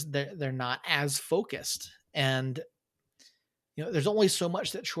they're not as focused. And, there's only so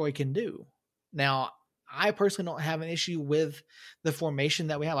much that Troy can do. Now, I personally don't have an issue with the formation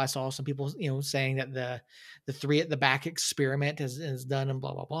that we have. I saw some people, saying that the three at the back experiment is done and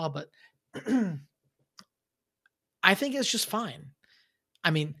blah, blah, blah. But I think it's just fine.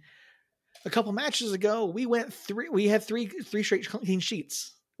 I mean, a couple matches ago, we had three straight clean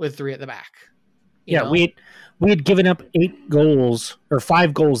sheets with three at the back. We had given up 8 goals or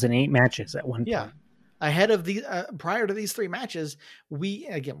 5 goals in 8 matches at one point. Yeah. Ahead of the prior to these 3 matches, we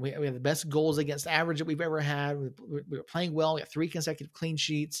have the best goals against average that we've ever had. We were playing well. We have 3 consecutive clean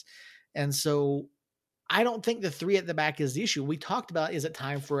sheets, and so I don't think the 3 at the back is the issue. We talked about, is it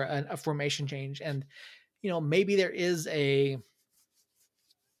time for a formation change? And maybe there is maybe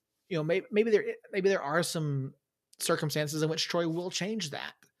there are some circumstances in which Troy will change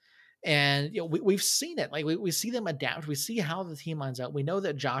that. And we've seen it. Like we see them adapt. We see how the team lines up. We know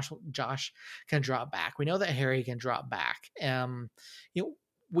that Josh can drop back. We know that Harry can drop back.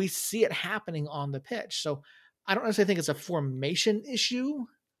 We see it happening on the pitch. So I don't necessarily think it's a formation issue.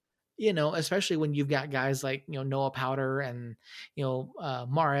 Especially when you've got guys like Noah Powder and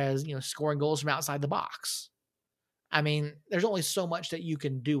Mahrez, scoring goals from outside the box. I mean, there's only so much that you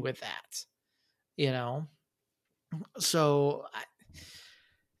can do with that. So.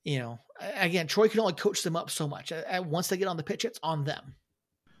 Again, Troy can only coach them up so much. Once they get on the pitch, it's on them.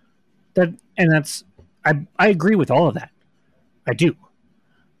 I agree with all of that. I do.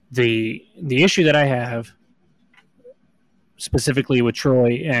 The issue that I have specifically with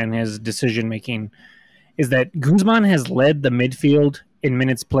Troy and his decision making is that Guzman has led the midfield in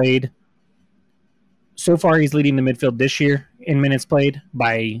minutes played. So far, he's leading the midfield this year in minutes played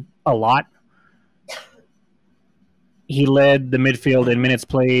by a lot. He led the midfield in minutes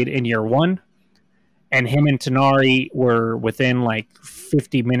played in year 1, and him and Tonari were within like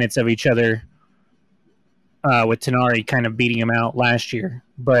 50 minutes of each other, with Tonari kind of beating him out last year.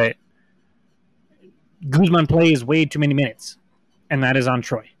 But Guzman plays way too many minutes, and that is on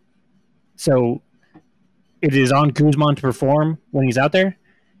Troy. So it is on Guzman to perform when he's out there.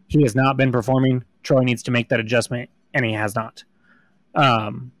 He has not been performing. Troy needs to make that adjustment, and he has not.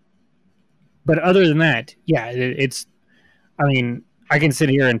 But other than that, yeah, I can sit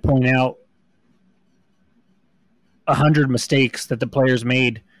here and point out 100 mistakes that the players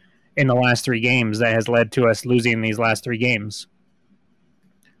made in the last 3 games that has led to us losing these last 3 games.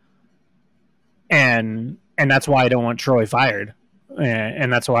 And that's why I don't want Troy fired.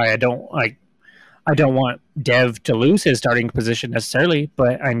 And that's why I don't want Dev to lose his starting position necessarily,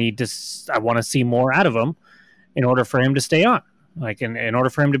 but I want to see more out of him in order for him to stay on. Like in order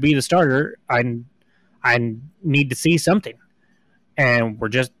for him to be the starter, I need to see something. And we're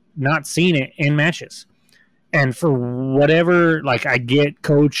just not seeing it in matches. And for whatever, like, I get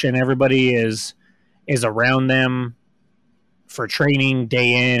coach and everybody is around them for training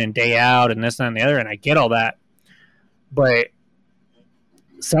day in and day out and this, that, and the other, and I get all that. But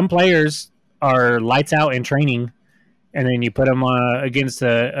some players are lights out in training, and then you put them against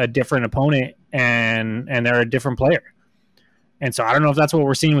a different opponent, and they're a different player. And so I don't know if that's what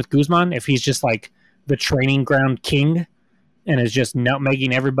we're seeing with Guzman, if he's just like the training ground king and is just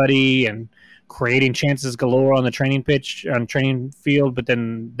nutmegging everybody and creating chances galore on the training field, but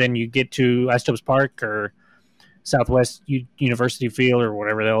then you get to Estes Park or Southwest University Field or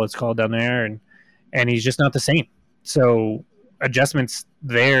whatever the hell it's called down there, and he's just not the same. So adjustments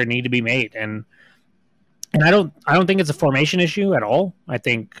there need to be made, and I don't think it's a formation issue at all. I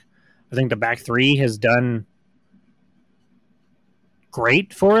think the back 3 has done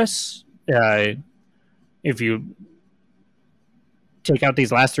great for us. If you take out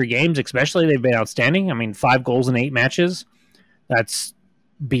these last 3 games, especially, they've been outstanding. I mean, 5 goals in 8 matches. That's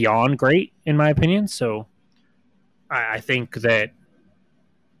beyond great, in my opinion. So I think that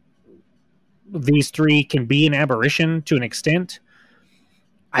these 3 can be an aberration to an extent.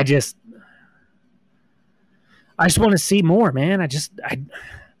 I just want to see more, man.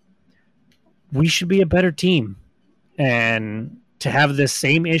 We should be a better team. And to have this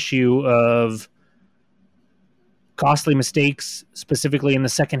same issue of costly mistakes, specifically in the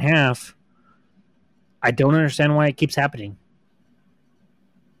second half, I don't understand why it keeps happening.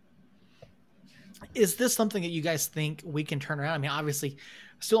 Is this something that you guys think we can turn around? I mean, obviously,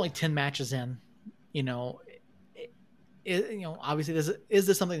 still only 10 matches in. Obviously, is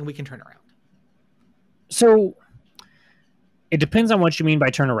this something that we can turn around? So, it depends on what you mean by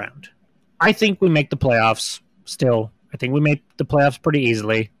turn around. I think we make the playoffs still. I think we make the playoffs pretty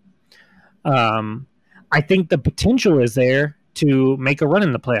easily. I think the potential is there to make a run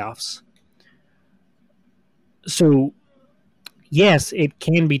in the playoffs. So, yes, it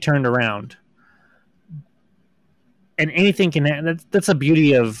can be turned around. And anything can happen. That's the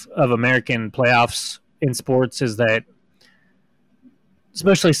beauty of American playoffs in sports, is that,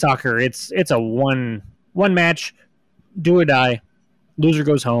 especially soccer, it's a one match, do or die, loser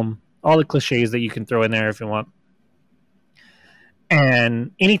goes home, all the cliches that you can throw in there if you want.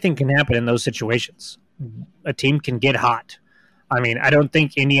 And anything can happen in those situations. A team can get hot. I mean, I don't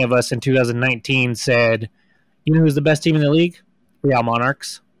think any of us in 2019 said, you know who's the best team in the league? Real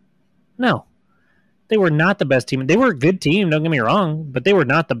Monarchs. No. They were not the best team. They were a good team, don't get me wrong, but they were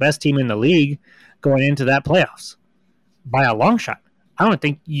not the best team in the league going into that playoffs by a long shot. I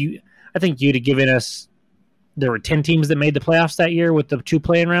think you'd have given us, there were 10 teams that made the playoffs that year with the 2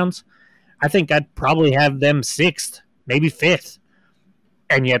 play-in rounds. I think I'd probably have them 6th, maybe 5th.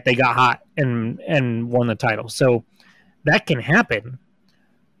 And yet they got hot and won the title. So that can happen.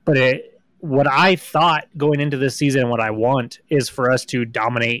 But what I thought going into this season, what I want, is for us to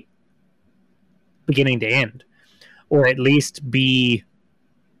dominate beginning to end, or at least be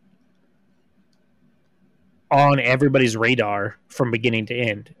on everybody's radar from beginning to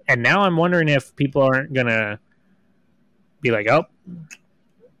end. And now I'm wondering if people aren't going to be like, oh,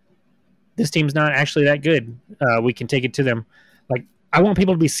 this team's not actually that good. We can take it to them. Like, I want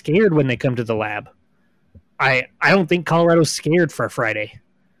people to be scared when they come to the lab. I don't think Colorado's scared for Friday.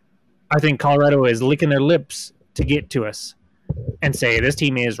 I think Colorado is licking their lips to get to us and say, this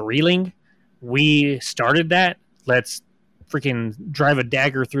team is reeling. We started that. Let's freaking drive a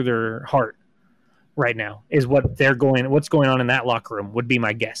dagger through their heart right now, is what's going on in that locker room, would be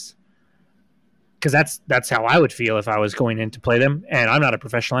my guess. Because that's how I would feel if I was going in to play them, and I'm not a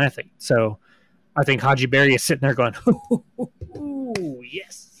professional athlete. So I think Haji Berry is sitting there going, ooh,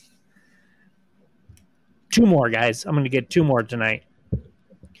 yes. 2 more, guys. I'm going to get 2 more tonight.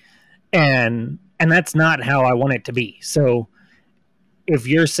 And that's not how I want it to be. So if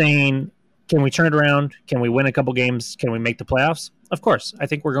you're saying, can we turn it around? Can we win a couple games? Can we make the playoffs? Of course, I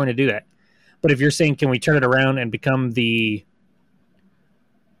think we're going to do that. But if you're saying, can we turn it around and become the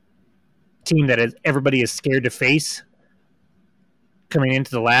team that everybody is scared to face coming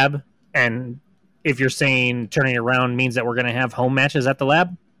into the lab, and if you're saying turning it around means that we're going to have home matches at the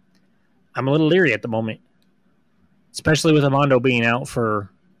lab, I'm a little leery at the moment, especially with Armando being out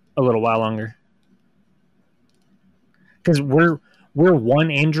for a little while longer. Because we're 1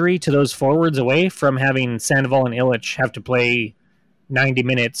 injury to those forwards away from having Sandoval and Illich have to play 90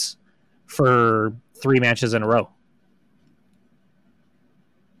 minutes for 3 matches in a row.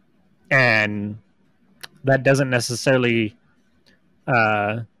 And that doesn't necessarily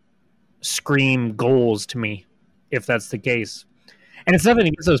scream goals to me, if that's the case. And it's nothing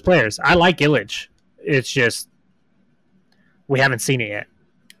against those players. I like Illich. It's just we haven't seen it yet.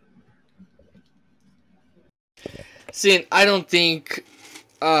 See, I don't think,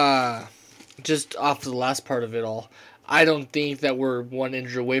 just off the last part of it all, I don't think that we're 1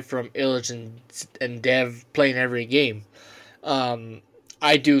 injury away from Illich and Dev playing every game.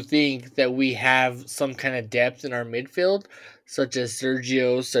 I do think that we have some kind of depth in our midfield, such as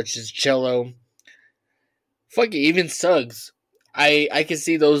Sergio, such as Cello. Fuck it, even Suggs. I can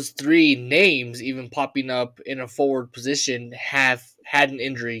see those 3 names even popping up in a forward position have had an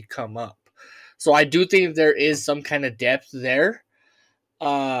injury come up. So I do think there is some kind of depth there.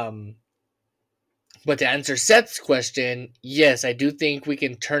 But to answer Seth's question, yes, I do think we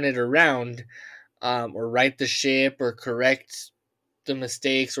can turn it around, or right the ship, or correct the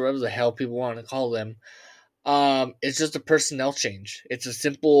mistakes, or whatever the hell people want to call them. It's just a personnel change. It's a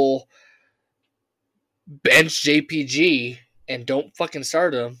simple bench JPG and don't fucking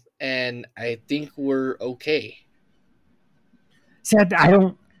start him, and I think we're okay. Seth, I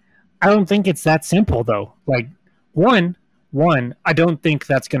don't think it's that simple though. Like, one, I don't think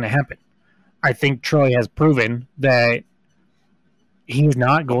that's going to happen. I think Troy has proven that he's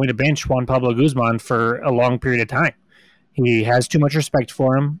not going to bench Juan Pablo Guzman for a long period of time. He has too much respect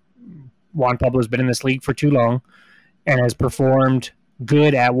for him. Juan Pablo's been in this league for too long and has performed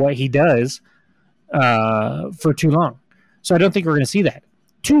good at what he does for too long. So I don't think we're going to see that.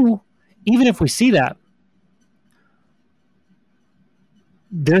 2, even if we see that,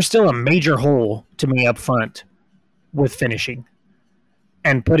 there's still a major hole to me up front with finishing.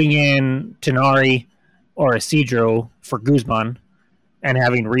 And putting in Tenari or Isidro for Guzman and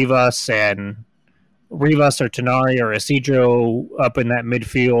having Rivas or Tenari or Isidro up in that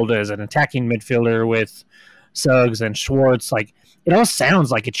midfield as an attacking midfielder with Suggs and Schwartz, like, it all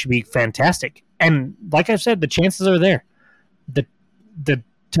sounds like it should be fantastic. And like I've said, the chances are there. The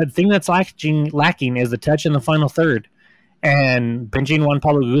thing that's lacking is the touch in the final third. And benching Juan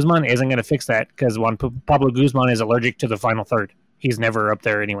Pablo Guzman isn't going to fix that because Juan Pablo Guzman is allergic to the final third. He's never up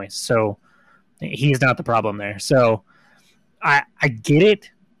there anyway, so he's not the problem there. So I get it,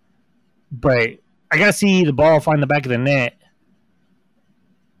 but I got to see the ball find the back of the net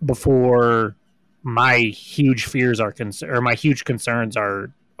before my huge fears are or my huge concerns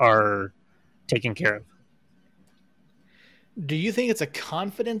are taken care of. Do you think it's a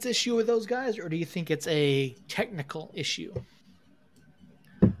confidence issue with those guys, or do you think it's a technical issue?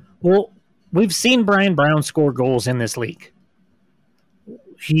 Well, we've seen Brian Brown score goals in this league.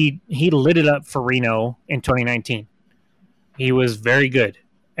 He lit it up for Reno in 2019. He was very good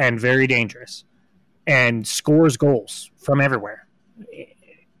and very dangerous and scores goals from everywhere.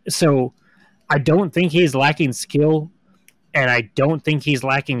 So I don't think he's lacking skill, and I don't think he's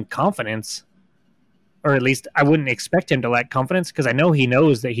lacking confidence. Or at least I wouldn't expect him to lack confidence because I know he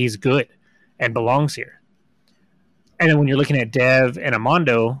knows that he's good and belongs here. And then when you're looking at Dev and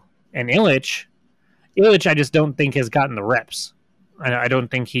Amando and Illich I just don't think has gotten the reps. I don't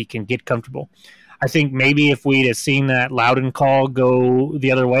think he can get comfortable. I think maybe if we'd have seen that Loudon call go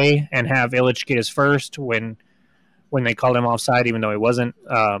the other way and have Illich get his first when they called him offside, even though he wasn't,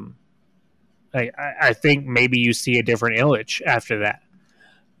 I think maybe you see a different Illich after that.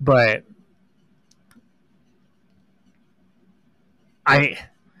 But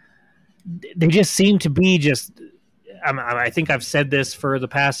they just seem to be just. I think I've said this for the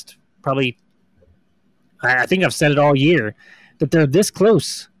past probably. I think I've said it all year that they're this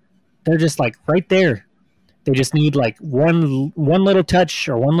close. They're just like right there. They just need like one little touch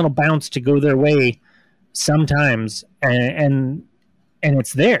or one little bounce to go their way sometimes, and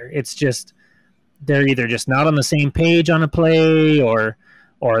it's there. It's just they're either just not on the same page on a play, or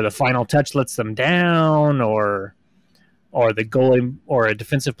the final touch lets them down, or the goalie or a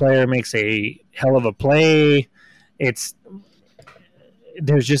defensive player makes a hell of a play.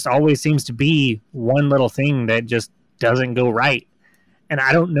 There's just always seems to be one little thing that just doesn't go right. And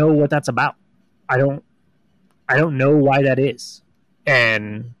I don't know what that's about. I don't know why that is.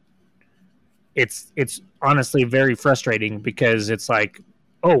 And it's honestly very frustrating because it's like,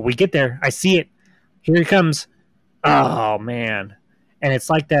 oh, we get there. I see it. Here he comes. Oh, man. And it's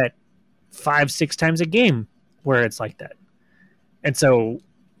like that 5-6 times a game where it's like that. And so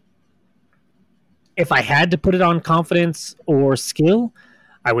if I had to put it on confidence or skill,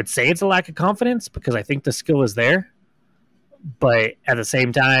 I would say it's a lack of confidence because I think the skill is there. But at the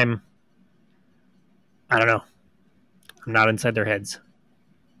same time, I don't know. I'm not inside their heads.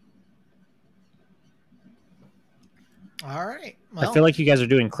 All right. Well, I feel like you guys are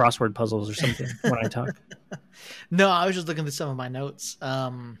doing crossword puzzles or something when I talk. No, I was just looking through some of my notes.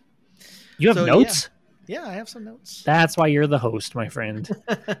 You have notes? Yeah, I have some notes. That's why you're the host, my friend.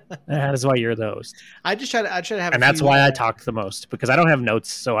 That is why you're the host. I try to have, and that's why I talk the most because I don't have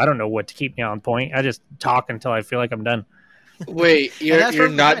notes, so I don't know what to keep me on point. I just talk until I feel like I'm done. Wait, you're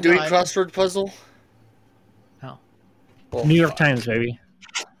not doing crossword puzzle? No. Oh, New York Times, baby.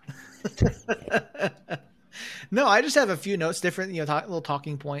 No, I just have a few notes, different, little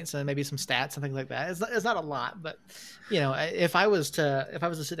talking points and maybe some stats and things like that. It's not a lot, but if I was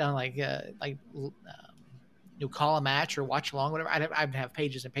to sit down call a match or watch along, whatever, I'd have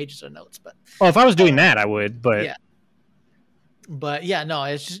pages and pages of notes. But if I was doing that, I would. But yeah. But yeah, no,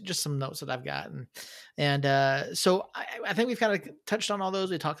 it's just some notes that I've gotten. And so I think we've kind of touched on all those.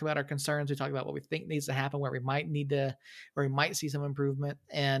 We talked about our concerns. We talked about what we think needs to happen, where we might see some improvement.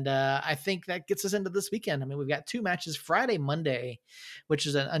 And I think that gets us into this weekend. I mean, we've got 2 matches, Friday, Monday, which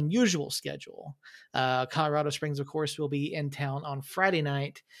is an unusual schedule. Colorado Springs, of course, will be in town on Friday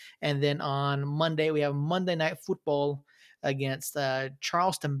night. And then on Monday, we have Monday Night Football against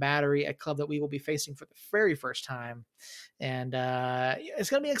Charleston Battery, a club that we will be facing for the very first time. And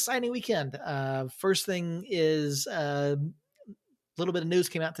it's going to be an exciting weekend. First thing is a little bit of news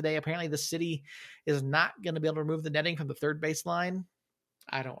came out today. Apparently the city is not going to be able to remove the netting from the third baseline.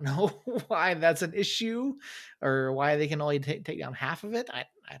 I don't know why that's an issue or why they can only take down half of it. I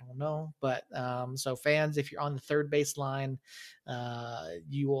don't know. But so fans, if you're on the third baseline,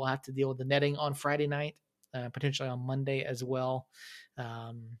 you will have to deal with the netting on Friday night. Potentially on Monday as well.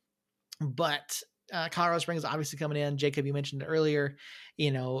 But Colorado Springs obviously coming in. Jacob, you mentioned it earlier.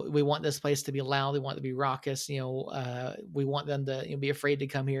 We want this place to be loud. We want it to be raucous. We want them to be afraid to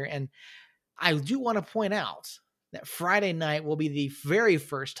come here. And I do want to point out that Friday night will be the very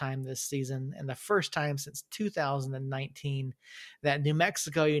first time this season and the first time since 2019 that New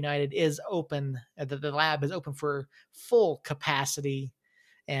Mexico United is open. The lab is open for full capacity.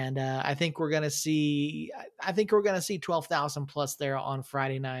 And I think we're going to see 12,000 plus there on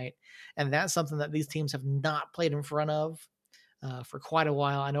Friday night. And that's something that these teams have not played in front of for quite a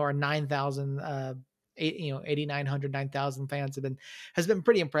while. I know our 9,000, 8,900, 9,000 fans has been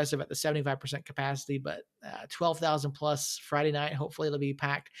pretty impressive at the 75% capacity, but 12,000 plus Friday night. Hopefully it'll be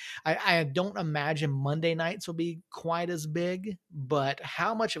packed. I don't imagine Monday nights will be quite as big, but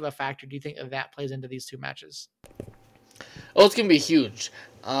how much of a factor do you think that plays into these two matches? Oh, it's gonna be huge.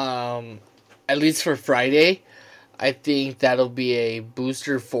 At least for Friday, I think that'll be a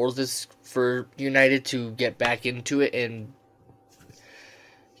booster for United to get back into it and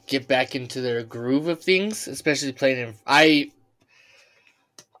get back into their groove of things, especially playing in. I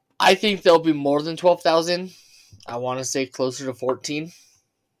think there'll be more than 12,000. I want to say closer to 14.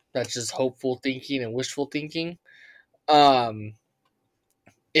 That's just hopeful thinking and wishful thinking. If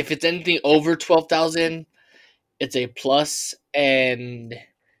it's anything over 12,000, it's a plus, and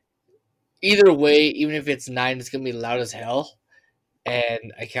either way, even if it's 9, it's gonna be loud as hell,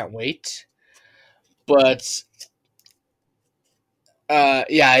 and I can't wait. But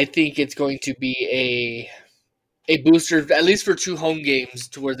yeah, I think it's going to be a booster, at least for 2 home games,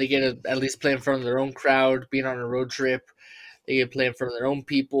 to where they get to at least play in front of their own crowd, being on a road trip. They get to play in front of their own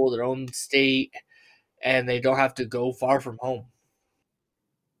people, their own state, and they don't have to go far from home.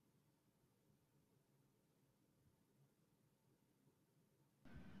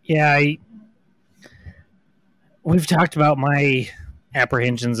 Yeah, we've talked about my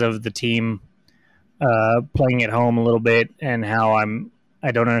apprehensions of the team playing at home a little bit, and how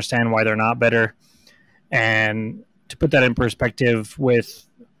I don't understand why they're not better. And to put that in perspective, with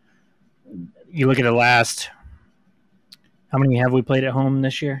you look at the last, how many have we played at home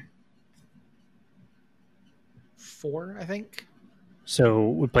this year? 4, I think. So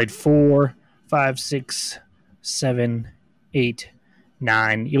we played 4, 5, 6, 7, 8,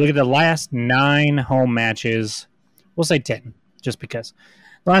 9. You look at the last 9 home matches. We'll say 10, just because.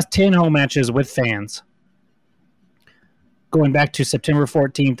 The last 10 home matches with fans, going back to September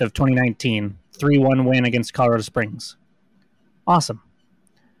 14th of 2019, 3-1 win against Colorado Springs. Awesome.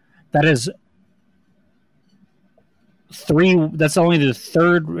 That is 3. That's only the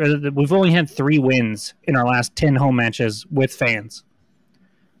third. We've only had 3 wins in our last 10 home matches with fans.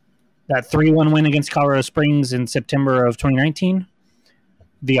 That 3-1 win against Colorado Springs in September of 2019.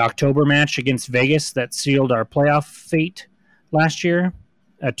 The October match against Vegas that sealed our playoff fate last year.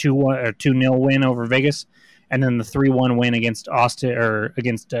 A 2-0 win over Vegas. And then the 3-1 win against Austin,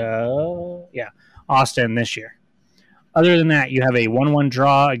 Austin this year. Other than that, you have a 1-1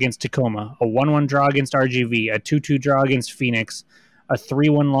 draw against Tacoma, a 1-1 draw against RGV, a 2-2 draw against Phoenix, a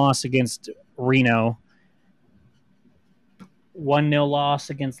 3-1 loss against Reno, 1-0 loss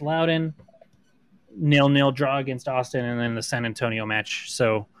against Loudoun, 0-0 draw against Austin, and then the San Antonio match.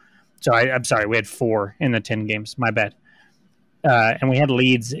 So I'm sorry, we had 4 in the 10 games. My bad. And we had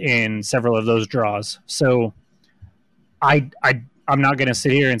leads in several of those draws. So I'm not going to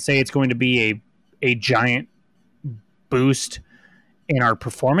sit here and say it's going to be a giant boost in our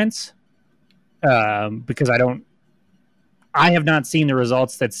performance, because I have not seen the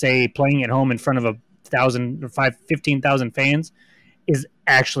results that say playing at home in front of 15,000 fans is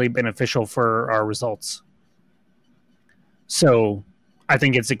actually beneficial for our results. So I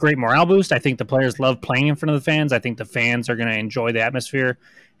think it's a great morale boost. I think the players love playing in front of the fans. I think the fans are going to enjoy the atmosphere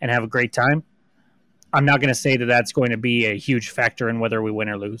and have a great time. I'm not going to say that that's going to be a huge factor in whether we win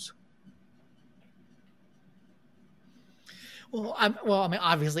or lose. Well, I mean,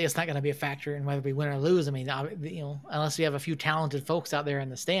 obviously, it's not going to be a factor in whether we win or lose. I mean, unless you have a few talented folks out there in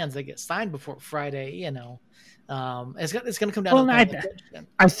the stands that get signed before Friday, it's going to come down. Well,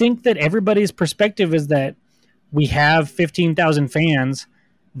 I think that everybody's perspective is that we have 15,000 fans.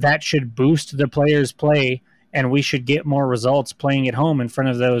 That should boost the players' play, and we should get more results playing at home in front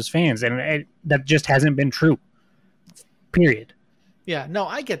of those fans. And that just hasn't been true. Period. Yeah, no,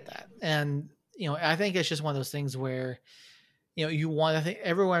 I get that, and I think it's just one of those things where. I think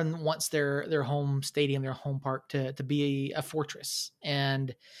everyone wants their home stadium, their home park to be a fortress.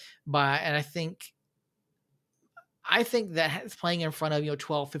 And I think that playing in front of,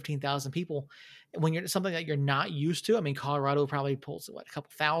 12, 15,000 people, when you're something that you're not used to, I mean, Colorado probably pulls a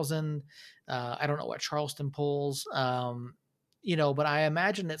couple thousand. I don't know what Charleston pulls, but I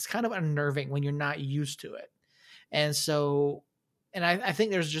imagine it's kind of unnerving when you're not used to it. And so, and I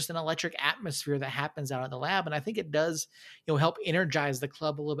think there's just an electric atmosphere that happens out of the lab. And I think it does, help energize the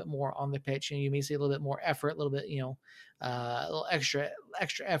club a little bit more on the pitch. And you may see a little bit more effort, a little bit, a little extra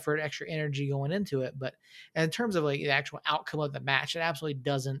effort, extra energy going into it. But in terms of like the actual outcome of the match, it absolutely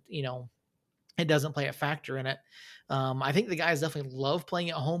doesn't, it it doesn't play a factor in it. I think the guys definitely love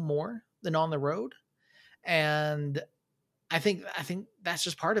playing at home more than on the road. And I think that's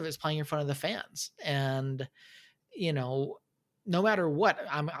just part of it, is playing in front of the fans. And, no matter what,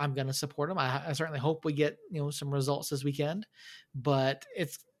 I'm going to support them. I certainly hope we get, some results this weekend, but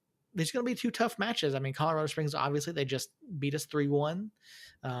there's going to be 2 tough matches. I mean, Colorado Springs, obviously they just beat us 3-1.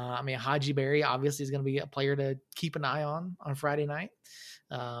 Hadji Berry obviously is going to be a player to keep an eye on Friday night.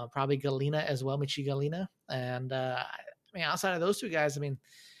 Probably Galena as well, Michi Galena. And outside of those 2 guys,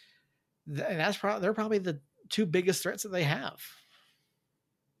 they're probably the 2 biggest threats that they have.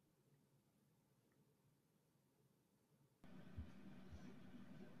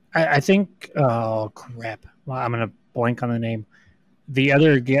 I think. Oh crap! Well, I'm gonna blank on the name. The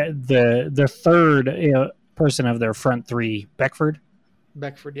other the third person of their front 3, Beckford.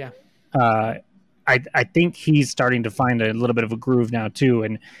 Beckford, yeah. I think he's starting to find a little bit of a groove now too,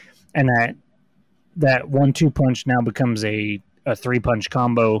 and that 1-2 punch now becomes a 3-punch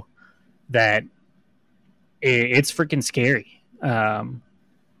combo that it's freaking scary. And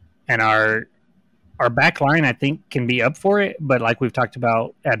our back line, I think, can be up for it, but like we've talked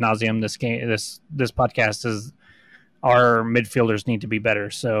about ad nauseum this podcast, is our midfielders need to be better.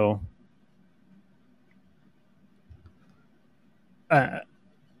 So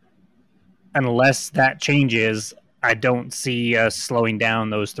unless that changes, I don't see us slowing down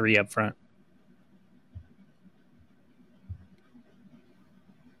those 3 up front.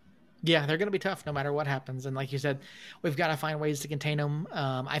 Yeah, they're going to be tough no matter what happens. And like you said, we've got to find ways to contain them.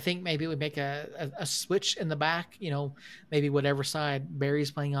 I think maybe we make a switch in the back, maybe whatever side Barry's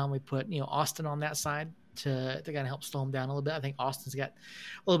playing on, we put, Austin on that side to kind of help slow him down a little bit. I think Austin's got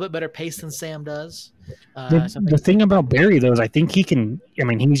a little bit better pace than Sam does. The thing about Barry, though, is I think he can,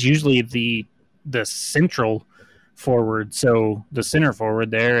 he's usually the central forward, so the center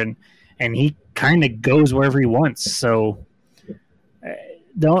forward there, and he kind of goes wherever he wants. So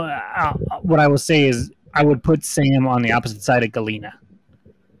what I will say is I would put Sam on the opposite side of Galena,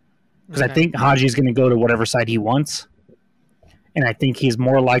 because I think Hadji's going to go to whatever side he wants, and I think he's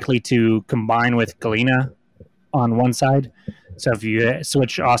more likely to combine with Galena on one side. So if you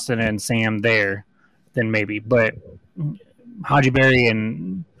switch Austin and Sam there, then maybe. But Hadji Berry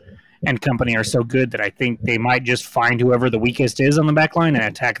and company are so good that I think they might just find whoever the weakest is on the back line and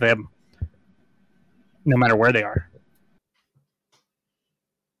attack them no matter where they are.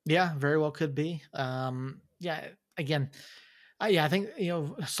 Yeah, very well could be. Again, I think,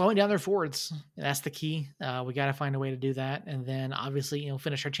 slowing down their forwards, that's the key. We got to find a way to do that. And then obviously,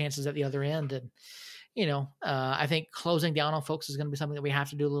 finish our chances at the other end. And, I think closing down on folks is going to be something that we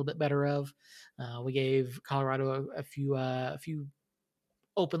have to do a little bit better of. We gave Colorado a few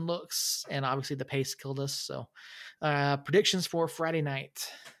open looks, and obviously the pace killed us. So predictions for Friday night.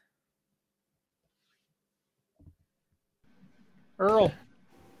 Earl.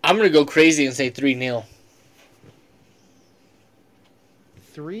 I'm going to go crazy and say 3-0.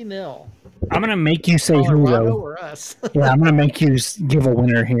 3-0. I'm going to make you say Colorado who, though. Or us? Yeah, I'm going to make you give a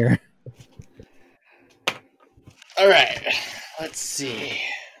winner here. All right. Let's see.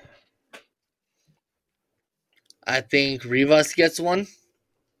 I think Rivas gets one.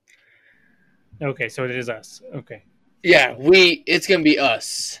 Okay, so it is us. Okay. Yeah, it's going to be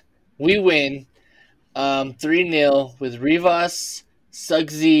us. We win 3-0 with Rivas,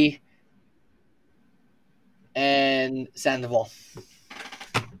 Suggsy, and Sandoval.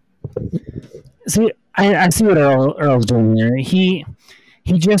 See, I see what Earl's doing here. He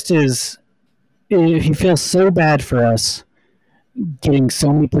just is. He feels so bad for us getting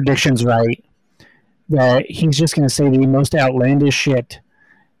so many predictions right that he's just going to say the most outlandish shit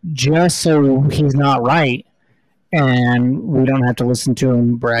just so he's not right, and we don't have to listen to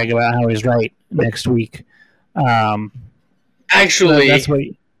him brag about how he's right next week. Actually, that's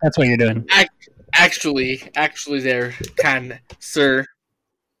what you're doing. Actually, there, kind sir.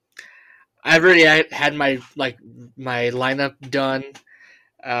 I've already had my lineup done.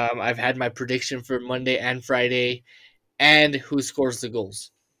 I've had my prediction for Monday and Friday, and who scores the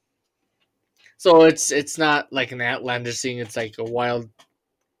goals. So it's not like an outlandish thing. It's like a wild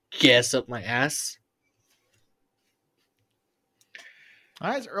guess up my ass. All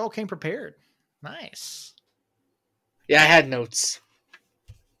right, Earl came prepared. Nice. Yeah, I had notes.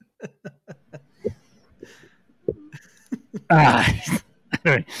 I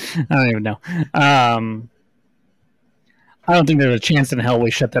don't even know. I don't think there's a chance in hell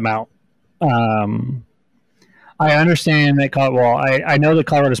we shut them out. I understand that. I know that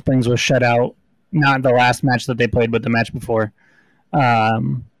Colorado Springs was shut out, not the last match that they played, but the match before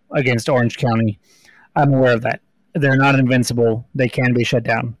against Orange County. I'm aware of that. They're not invincible. They can be shut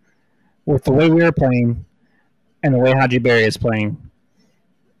down. with the way we are playing and the way Haji Berry is playing,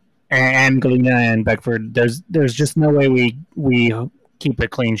 and Galena and Beckford, there's just no way we keep a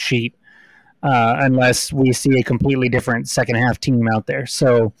clean sheet unless we see a completely different second half team out there.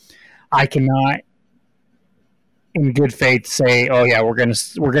 So I cannot, in good faith, say, "Oh yeah, we're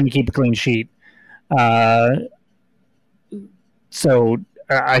gonna keep a clean sheet." So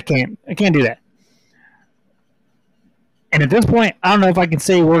I can't do that. And at this point, I don't know if I can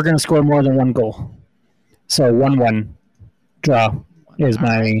say we're going to score more than one goal. So 1-1 draw is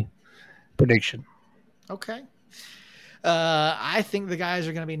my prediction. Okay. I think the guys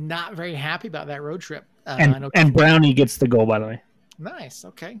are going to be not very happy about that road trip. And Brownie gets the goal, by the way. Nice.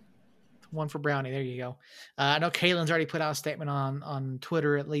 Okay. One for Brownie. There you go. I know Kaylin's already put out a statement on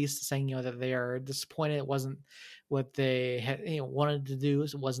Twitter, at least, saying that they are disappointed. It wasn't what they had wanted to do.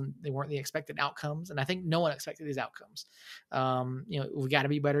 They weren't the expected outcomes, and I think no one expected these outcomes. We got to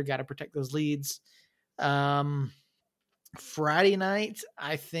be better. Got to protect those leads. Friday night,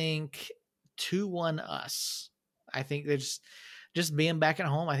 I think 2-1 us. I think they're just being back at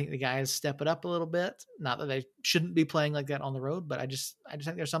home. I think the guys step it up a little bit. Not that they shouldn't be playing like that on the road, but I just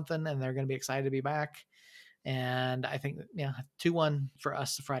think there's something, and they're going to be excited to be back. And I think 2-1 for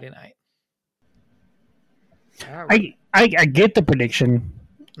us Friday night. Right. I get the prediction.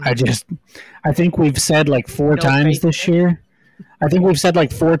 Mm-hmm. I think we've said like four times this year. I think we've said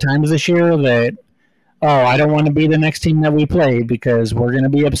like 4 times this year that, I don't want to be the next team that we play because we're going to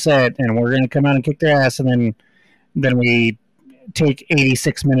be upset and we're going to come out and kick their ass, and then we take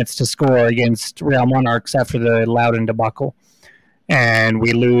 86 minutes to score against Real Monarchs after the Loudon debacle, and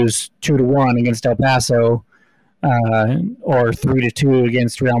we lose 2-1 against El Paso, or 3-2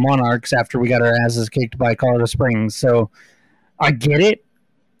 against Real Monarchs after we got our asses kicked by Colorado Springs. So I get it,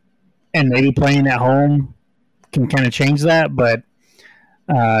 and maybe playing at home can kind of change that, but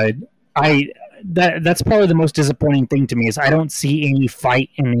that's probably the most disappointing thing to me is I don't see any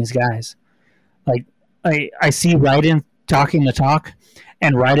fight in these guys. Like I see Ryden talking the talk,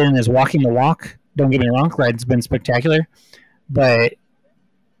 and Ryden is walking the walk. Don't get me wrong, Ryden's been spectacular, but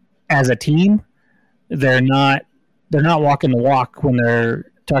as a team, they're not walking the walk when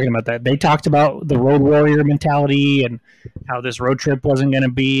they're talking about that. They talked about the road warrior mentality and how this road trip wasn't going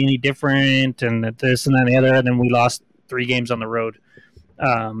to be any different, and that this and that and the other. And then we lost 3 games on the road.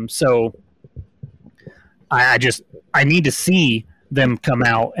 So I need to see them come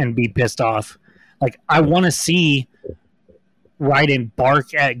out and be pissed off. Like, I want to see Ryden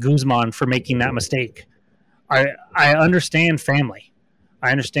bark at Guzman for making that mistake. I understand family.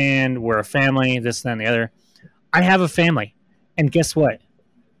 I understand we're a family, this, and that, and the other. I have a family. And guess what?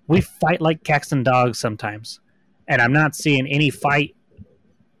 We fight like cats and dogs sometimes. And I'm not seeing any fight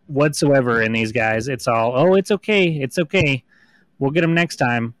whatsoever in these guys. It's all, it's okay. It's okay. We'll get them next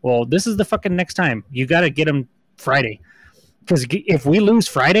time. Well, this is the fucking next time. You got to get them Friday. Because if we lose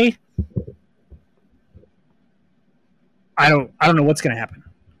Friday, I don't know what's going to happen.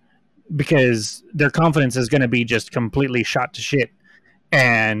 Because their confidence is going to be just completely shot to shit.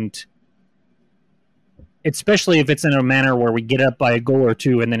 And especially if it's in a manner where we get up by a goal or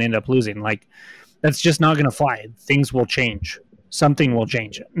 2 and then end up losing. Like, that's just not going to fly. Things will change. Something will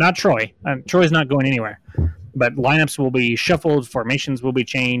change. Not Troy. Troy's not going anywhere. But lineups will be shuffled, formations will be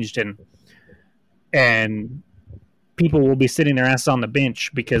changed, and people will be sitting their ass on the bench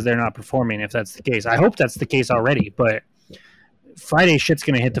because they're not performing, if that's the case. I hope that's the case already, but Friday shit's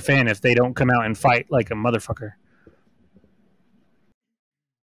going to hit the fan if they don't come out and fight like a motherfucker.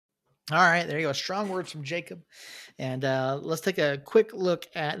 All right, there you go. Strong words from Jacob. And let's take a quick look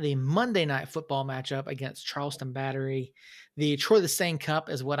at the Monday Night Football matchup against Charleston Battery. The Troy the Seine Cup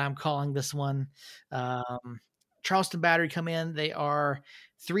is what I'm calling this one. Charleston Battery come in. They are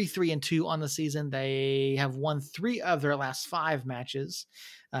 3-3-2 on the season. They have won 3 of their last 5 matches.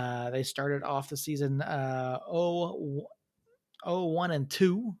 They started off the season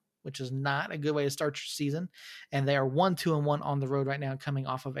 0-1-2, which is not a good way to start your season. And they are 1-2-1 on the road right now, coming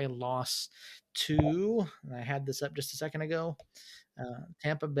off of a loss to, and I had this up just a second ago,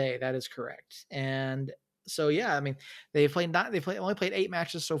 Tampa Bay. That is correct. And so, yeah, I mean, they only played 8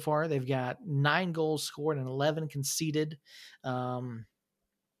 matches so far. They've got 9 goals scored and 11 conceded.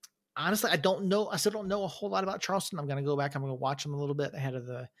 Honestly, I don't know. I still don't know a whole lot about Charleston. I'm going to go back. I'm going to watch them a little bit ahead of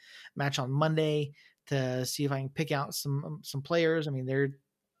the match on Monday to see if I can pick out some players. I mean, they're,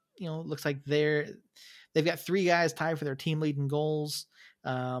 looks like they've got 3 guys tied for their team lead in goals.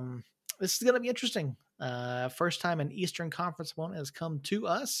 This is going to be interesting. First time an Eastern Conference opponent has come to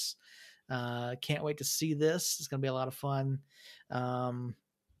us. Can't wait to see this. It's going to be a lot of fun. I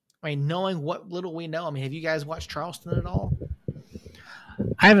mean, knowing what little we know, I mean, have you guys watched Charleston at all?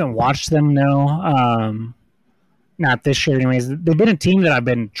 I haven't watched them, no. Not this year, anyways. They've been a team that I've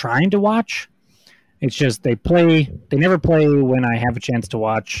been trying to watch. It's just they never play when I have a chance to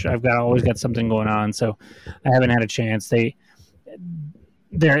watch. Always got something going on, so I haven't had a chance.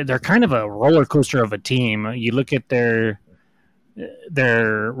 They're kind of a roller coaster of a team. You look at their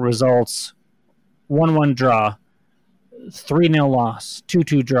results: 1-1 draw, 3-0 loss,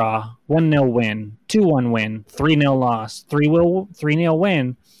 2-2 draw, 1-0 win, 2-1 win, 3-0 loss, 3-0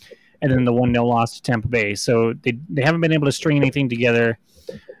 win, and then the 1-0 loss to Tampa Bay. So they haven't been able to string anything together.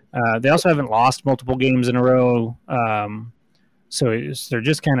 They also haven't lost multiple games in a row. So they're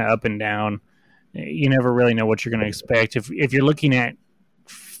just kind of up and down. You never really know what you're going to expect. If you're looking at,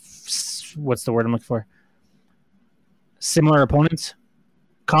 what's the word I'm looking for? Similar opponents,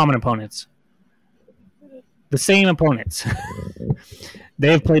 common opponents, the same opponents.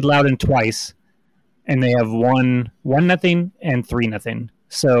 They have played Loudoun twice, and they have won 1-0 and 3-0.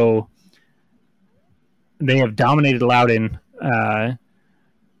 So they have dominated Loudoun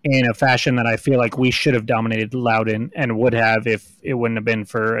in a fashion that I feel like we should have dominated Loudoun and would have if it wouldn't have been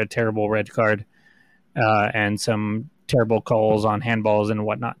for a terrible red card and some terrible calls on handballs and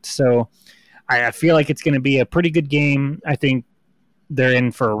whatnot. So I feel like it's going to be a pretty good game. I think they're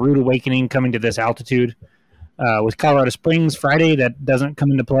in for a rude awakening coming to this altitude. With Colorado Springs Friday, that doesn't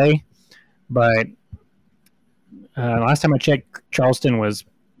come into play. But last time I checked, Charleston was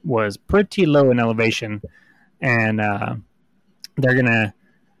pretty low in elevation, and they're gonna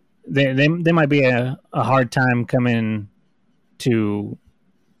they might be a hard time coming to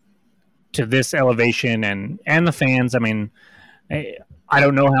this elevation and the fans. I mean, I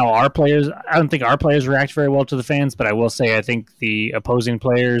don't know how I don't think our players react very well to the fans, but I will say I think the opposing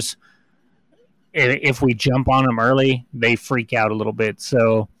players, if we jump on them early, they freak out a little bit.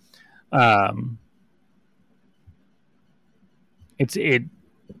 So it's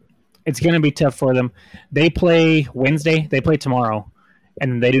going to be tough for them. They play Wednesday. They play tomorrow,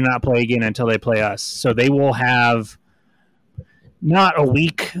 and they do not play again until they play us. So they will have not a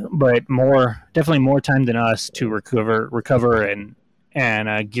week, but definitely more time than us to recover and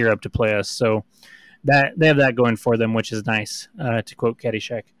gear up to play us. So that they have that going for them, which is nice, to quote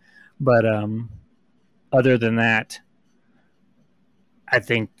Caddyshack. But other than that, I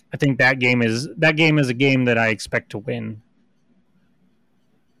think that game is a game that I expect to win.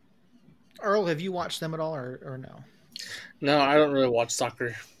 Earl, have you watched them at all, or no? No, I don't really watch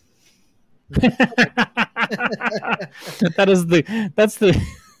soccer. That's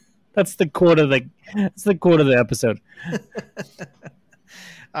the quote of the episode.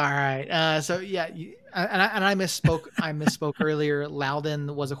 All right. So yeah, I misspoke. I misspoke earlier.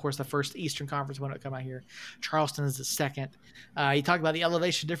 Loudoun was, of course, the first Eastern Conference one to come out here. Charleston is the second. You talked about the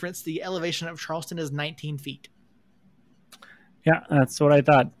elevation difference. The elevation of Charleston is 19 feet. Yeah, that's what I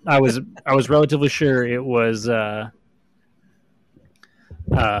thought. I was relatively sure it was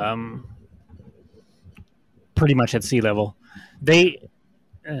pretty much at sea level. They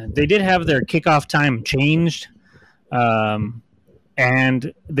did have their kickoff time changed,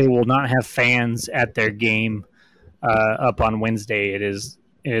 and they will not have fans at their game up on Wednesday. It is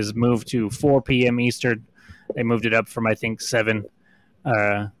moved to 4 p.m. Eastern. They moved it up from, I think, 7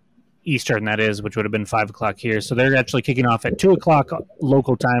 Eastern, that is, which would have been 5 o'clock here. So they're actually kicking off at 2 o'clock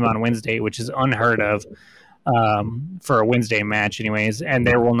local time on Wednesday, which is unheard of for a Wednesday match anyways. And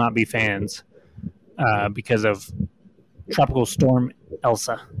there will not be fans because of Tropical Storm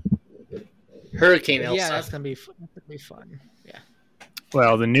Elsa. Hurricane Elsa. Yeah, that's going to be fun. Yeah.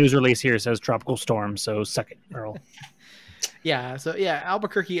 Well, the news release here says Tropical Storm, so suck it, Earl. Yeah, so yeah,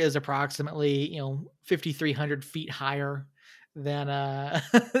 Albuquerque is approximately 5,300 feet higher than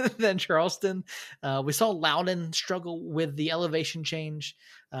than Charleston. We saw Loudoun struggle with the elevation change.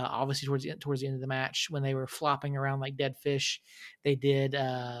 Obviously, towards the end of the match when they were flopping around like dead fish, they did.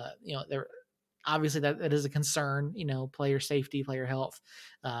 They're obviously that is a concern. Player safety, player health,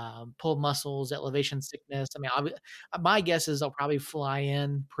 pulled muscles, elevation sickness. I mean, my guess is they'll probably fly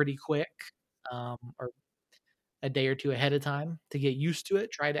in pretty quick, or a day or two ahead of time to get used to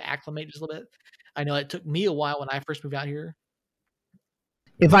it, try to acclimate just a little bit. I know it took me a while when I first moved out here.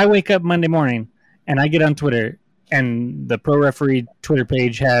 If I wake up Monday morning and I get on Twitter and the Pro Referee Twitter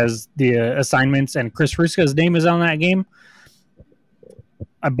page has the assignments and Chris Rusco's name is on that game,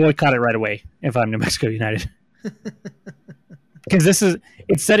 I boycott it right away if I'm New Mexico United. Because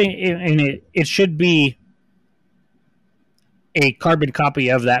it's setting, and it should be a carbon copy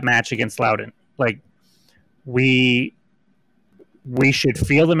of that match against Loudoun. Like, we should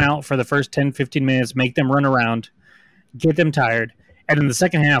feel them out for the first 10, 15 minutes, make them run around, get them tired, and in the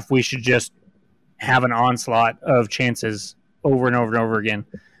second half, we should just have an onslaught of chances over and over and over again,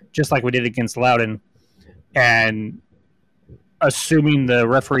 just like we did against Loudon. And assuming the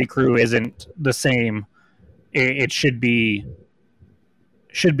referee crew isn't the same, it should be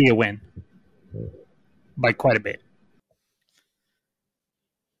a win by quite a bit.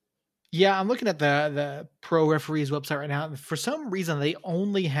 Yeah, I'm looking at the pro referees website right now. For some reason, they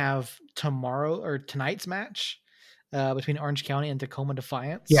only have tonight's match between Orange County and Tacoma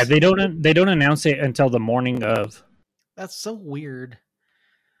Defiance. Yeah, they don't announce it until the morning of. That's so weird.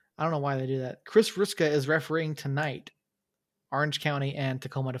 I don't know why they do that. Chris Ruska is refereeing tonight, Orange County and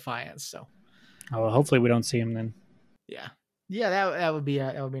Tacoma Defiance. So, hopefully we don't see him then. Yeah, that would be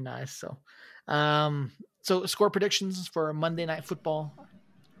nice. So, so score predictions for Monday Night Football.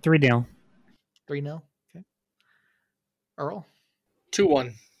 3-0. 3-0. Okay. Earl?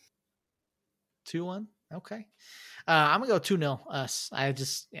 2-1. 2-1. Okay. I'm gonna go 2-0 us. I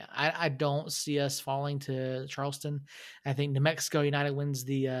don't see us falling to Charleston. I think New Mexico United wins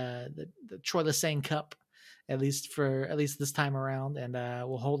the Troy Lesesne Cup, at least this time around, and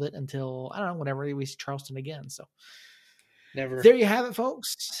we'll hold it until, I don't know, whenever we see Charleston again. So never. There you have it,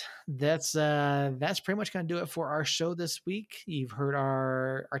 folks. That's pretty much gonna do it for our show this week. You've heard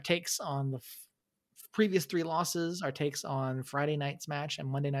our takes on the previous 3 losses, our takes on Friday night's match and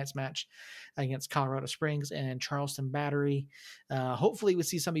Monday night's match against Colorado Springs and Charleston Battery. Hopefully we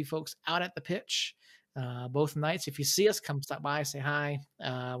see some of you folks out at the pitch both nights. If you see us, come stop by, say hi.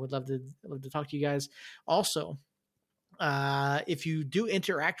 Would love to talk to you guys. Also, if you do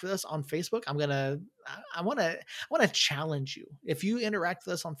interact with us on Facebook, I want to challenge you. If you interact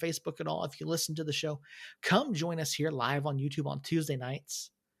with us on Facebook at all, if you listen to the show, come join us here live on YouTube on Tuesday nights.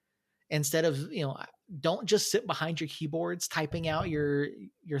 Instead of, don't just sit behind your keyboards typing out your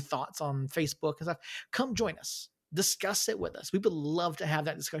thoughts on Facebook and stuff. Come join us. Discuss it with us. We would love to have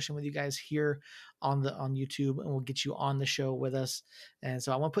that discussion with you guys here on YouTube, and we'll get you on the show with us. And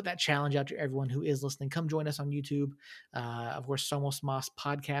so I want to put that challenge out to everyone who is listening. Come join us on YouTube. Of course, Somos Moss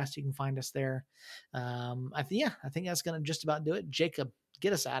Podcast. You can find us there. I think that's going to just about do it. Jacob,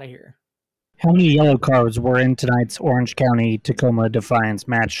 get us out of here. How many yellow cards were in tonight's Orange County Tacoma Defiance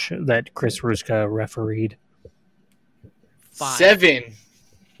match that Chris Ruska refereed? 5. 7.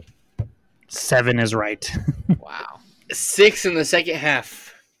 7 is right. Wow. 6 in the second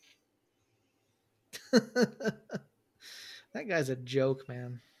half. That guy's a joke,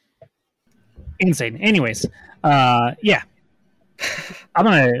 man. Insane. Anyways, yeah.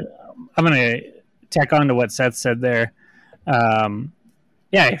 I'm gonna tack on to what Seth said there.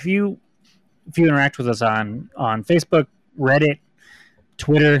 Yeah, if you interact with us on Facebook, Reddit,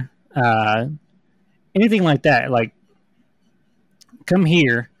 Twitter, anything like that, like, come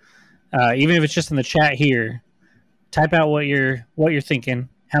here, even if it's just in the chat here, type out what you're thinking,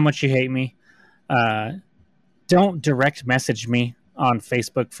 how much you hate me. Don't direct message me on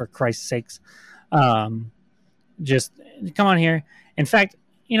Facebook, for Christ's sakes. Just come on here. In fact,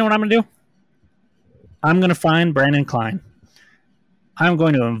 you know what I'm gonna do? I'm gonna find Brandon Klein. I'm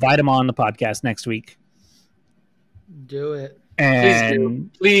going to invite him on the podcast next week. Do it.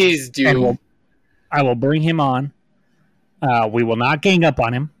 And please do. And I will bring him on. We will not gang up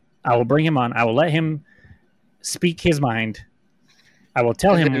on him. I will bring him on. I will let him speak his mind. I will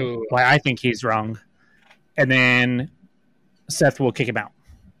tell him why I think he's wrong. And then Seth will kick him out.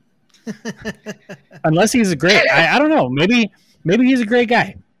 Unless he's a great... I don't know. Maybe he's a great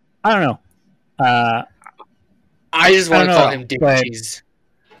guy. I don't know. I just want to call him Dick Cheese.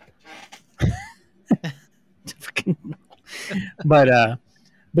 But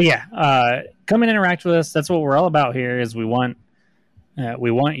yeah, come and interact with us. That's what we're all about here. Is we want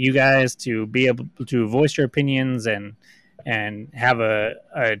you guys to be able to voice your opinions and have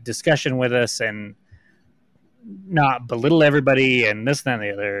a discussion with us and not belittle everybody and this, that, and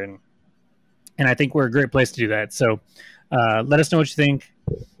the other. And I think we're a great place to do that. So let us know what you think.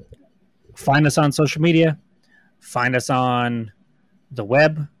 Find us on social media. Find us on the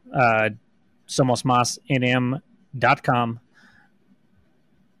web, somosmossnm.com.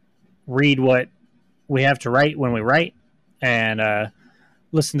 Read what we have to write when we write, and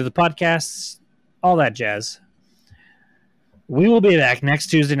listen to the podcasts, all that jazz. We will be back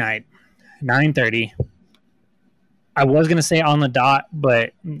next Tuesday night, 9:30. I was going to say on the dot,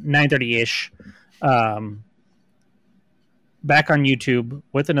 but 9:30-ish. Back on YouTube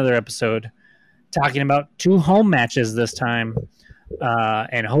with another episode, talking about 2 home matches this time,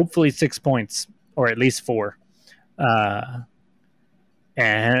 and hopefully 6 points, or at least 4.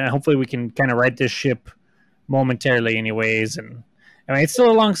 And hopefully we can kind of right this ship momentarily anyways. And I mean, it's still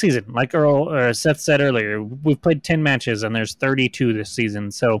a long season. Like Seth said earlier, we've played 10 matches and there's 32 this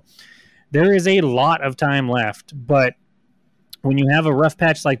season. So there is a lot of time left, but when you have a rough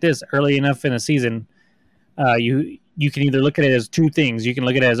patch like this early enough in a season, you can either look at it as two things. You can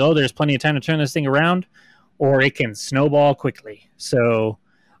look at it as, oh, there's plenty of time to turn this thing around, or it can snowball quickly. So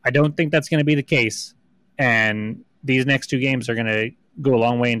I don't think that's going to be the case. And these next two games are going to go a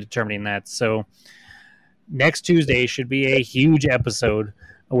long way in determining that. So next Tuesday should be a huge episode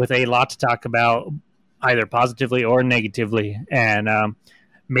with a lot to talk about, either positively or negatively. And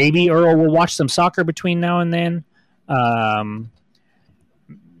maybe Earl will watch some soccer between now and then.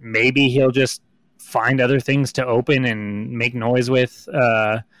 Maybe he'll just find other things to open and make noise with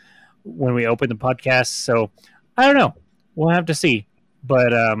when we open the podcast. So I don't know. We'll have to see.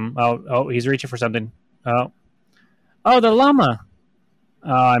 But he's reaching for something. Oh, the llama.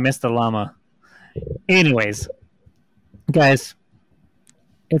 Oh, I missed the llama. Anyways, guys,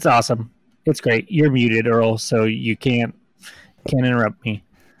 it's awesome. It's great. You're muted, Earl, so you can't interrupt me.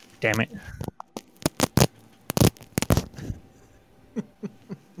 Damn it.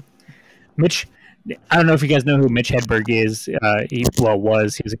 Mitch, I don't know if you guys know who Mitch Hedberg is. He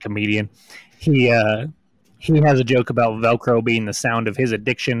was a comedian. He has a joke about Velcro being the sound of his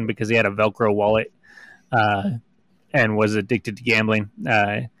addiction because he had a Velcro wallet and was addicted to gambling.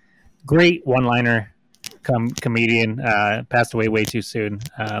 Great one-liner comedian. Passed away way too soon.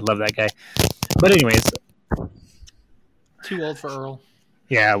 Love that guy. But anyways. Too old for Earl.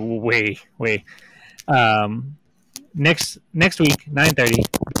 Yeah, way. Next week, 9:30,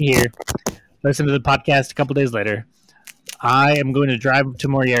 be here. Listen to the podcast a couple days later. I am going to drive to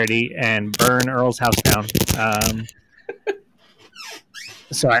Moriarty and burn Earl's house down.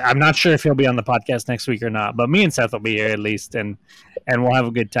 So I'm not sure if he'll be on the podcast next week or not, but me and Seth will be here at least, and we'll have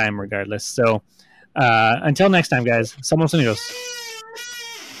a good time regardless. So until next time, guys, somos unidos.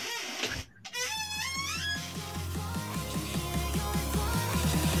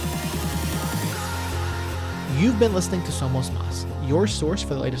 You've been listening to Somos Mas, your source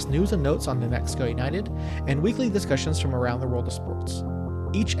for the latest news and notes on New Mexico United and weekly discussions from around the world of sports.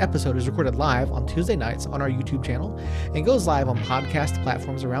 Each episode is recorded live on Tuesday nights on our YouTube channel and goes live on podcast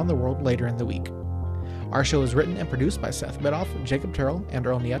platforms around the world later in the week. Our show is written and produced by Seth Medoff, Jacob Terrell, and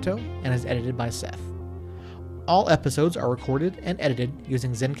Earl Nieto, and is edited by Seth. All episodes are recorded and edited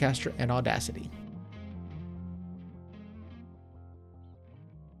using Zencastr and Audacity.